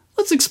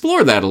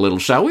explore that a little,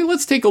 shall we?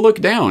 Let's take a look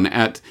down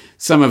at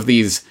some of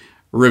these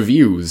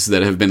reviews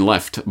that have been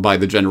left by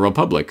the general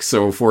public.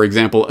 So, for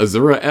example,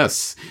 Azura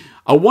S.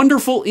 A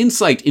wonderful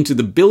insight into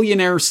the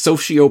billionaire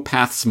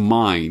sociopath's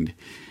mind.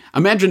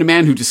 Imagine a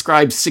man who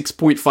describes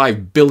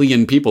 6.5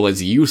 billion people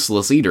as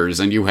useless eaters,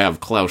 and you have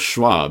Klaus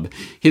Schwab.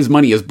 His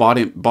money has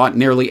bought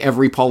nearly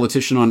every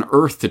politician on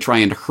Earth to try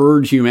and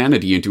herd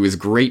humanity into his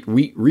great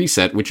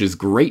reset, which is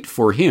great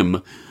for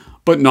him,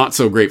 but not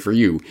so great for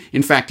you.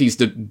 In fact, he's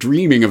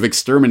dreaming of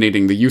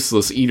exterminating the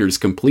useless eaters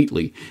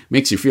completely.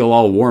 Makes you feel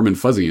all warm and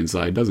fuzzy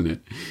inside, doesn't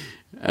it?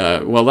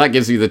 Well, that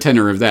gives you the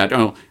tenor of that.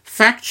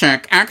 Fact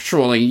check,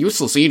 actually,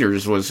 useless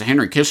eaters was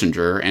Henry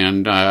Kissinger,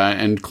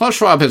 and Klaus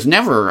Schwab has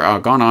never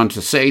gone on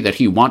to say that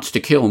he wants to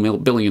kill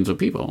billions of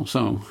people,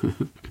 so...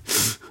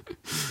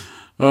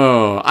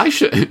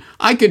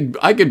 I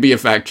could be a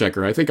fact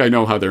checker. I think I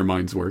know how their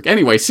minds work.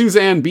 Anyway,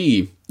 Suzanne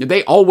B.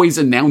 They always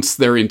announce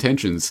their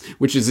intentions,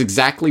 which is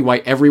exactly why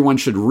everyone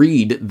should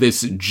read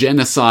this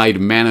genocide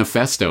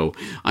manifesto.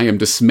 I am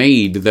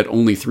dismayed that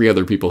only 3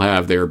 other people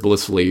have. They are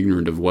blissfully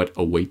ignorant of what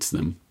awaits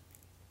them.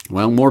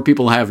 Well, more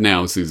people have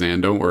now, Suzanne,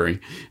 don't worry.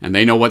 And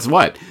they know what's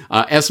what.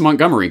 S.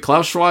 Montgomery,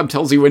 Klaus Schwab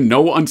tells you in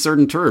no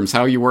uncertain terms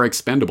how you are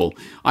expendable.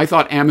 I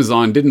thought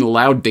Amazon didn't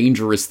allow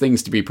dangerous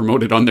things to be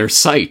promoted on their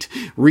site.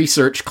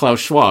 Research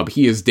Klaus Schwab.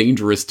 He is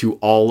dangerous to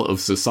all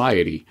of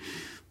society.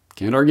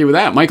 Can't argue with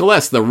that. Michael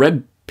S., the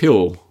red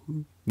pill.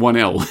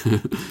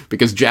 1L,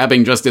 because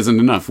jabbing just isn't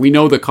enough. We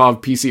know the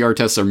COV PCR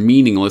tests are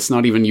meaningless,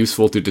 not even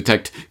useful to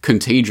detect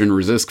contagion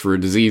risk for a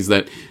disease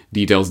that,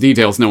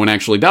 details, no one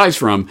actually dies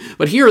from.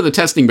 But here are the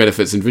testing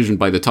benefits envisioned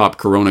by the top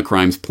corona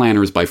crimes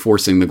planners by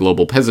forcing the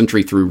global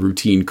peasantry through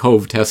routine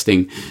COV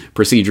testing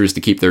procedures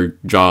to keep their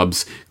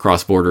jobs,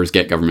 cross borders,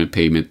 get government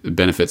payment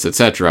benefits,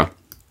 etc.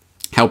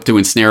 Help to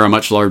ensnare a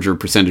much larger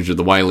percentage of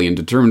the wily and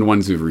determined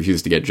ones who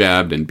refuse to get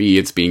jabbed, and B,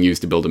 it's being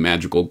used to build a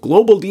magical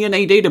global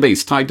DNA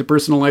database tied to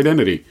personal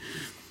identity.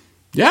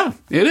 Yeah,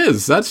 it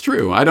is. That's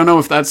true. I don't know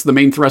if that's the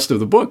main thrust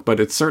of the book, but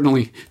it's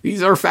certainly,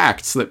 these are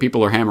facts that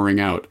people are hammering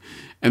out.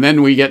 And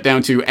then we get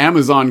down to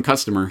Amazon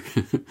customer.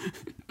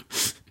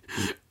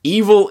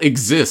 Evil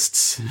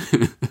exists.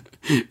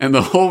 And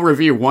the whole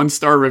review,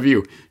 1-star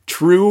review.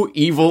 True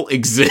evil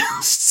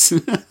exists.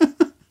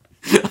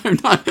 I'm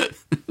not...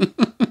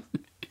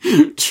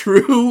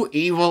 true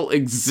evil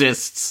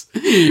exists.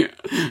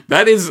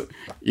 That is,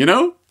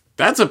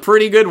 that's a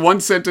pretty good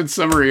one-sentence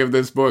summary of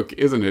this book,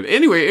 isn't it?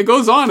 Anyway, it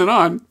goes on and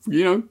on.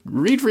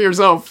 Read for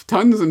yourself.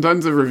 Tons and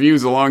tons of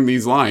reviews along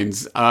these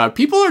lines.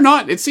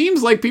 It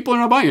seems like people are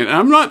not buying it. And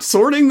I'm not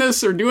sorting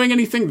this or doing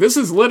anything. This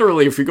is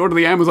literally, if you go to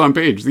the Amazon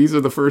page, these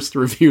are the first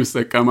reviews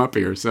that come up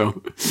here.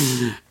 So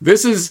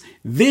this is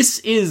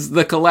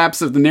the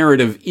collapse of the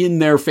narrative in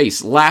their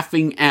face,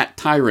 laughing at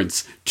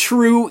tyrants.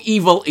 True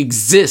evil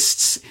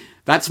exists.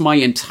 That's my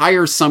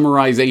entire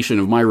summarization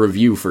of my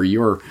review for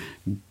your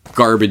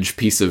garbage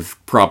piece of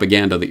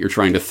propaganda that you're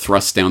trying to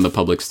thrust down the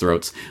public's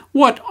throats.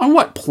 On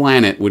what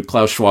planet would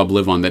Klaus Schwab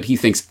live on that he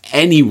thinks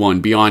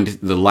anyone beyond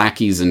the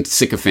lackeys and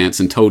sycophants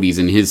and toadies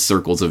in his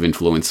circles of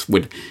influence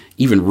would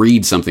even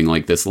read something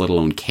like this, let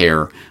alone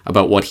care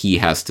about what he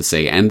has to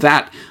say? And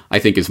that, I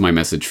think, is my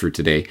message for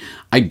today.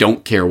 I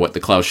don't care what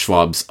the Klaus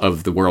Schwabs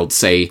of the world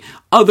say,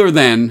 other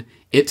than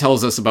it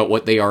tells us about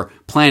what they are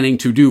planning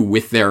to do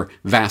with their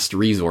vast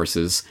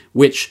resources,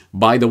 which,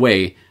 by the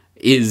way,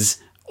 is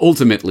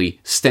ultimately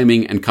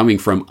stemming and coming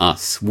from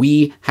us.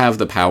 We have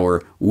the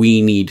power.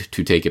 We need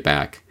to take it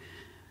back.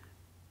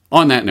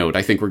 On that note,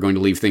 I think we're going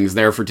to leave things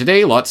there for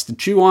today. Lots to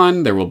chew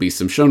on. There will be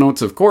some show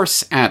notes, of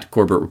course, at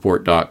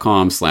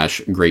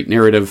corbettreport.com/great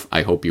narrative.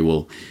 I hope you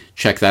will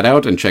check that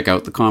out and check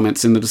out the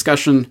comments in the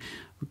discussion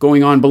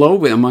going on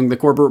below among the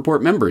Corbett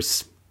Report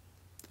members.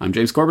 I'm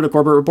James Corbett at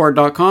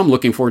corbettreport.com.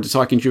 Looking forward to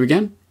talking to you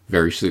again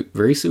very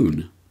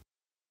soon.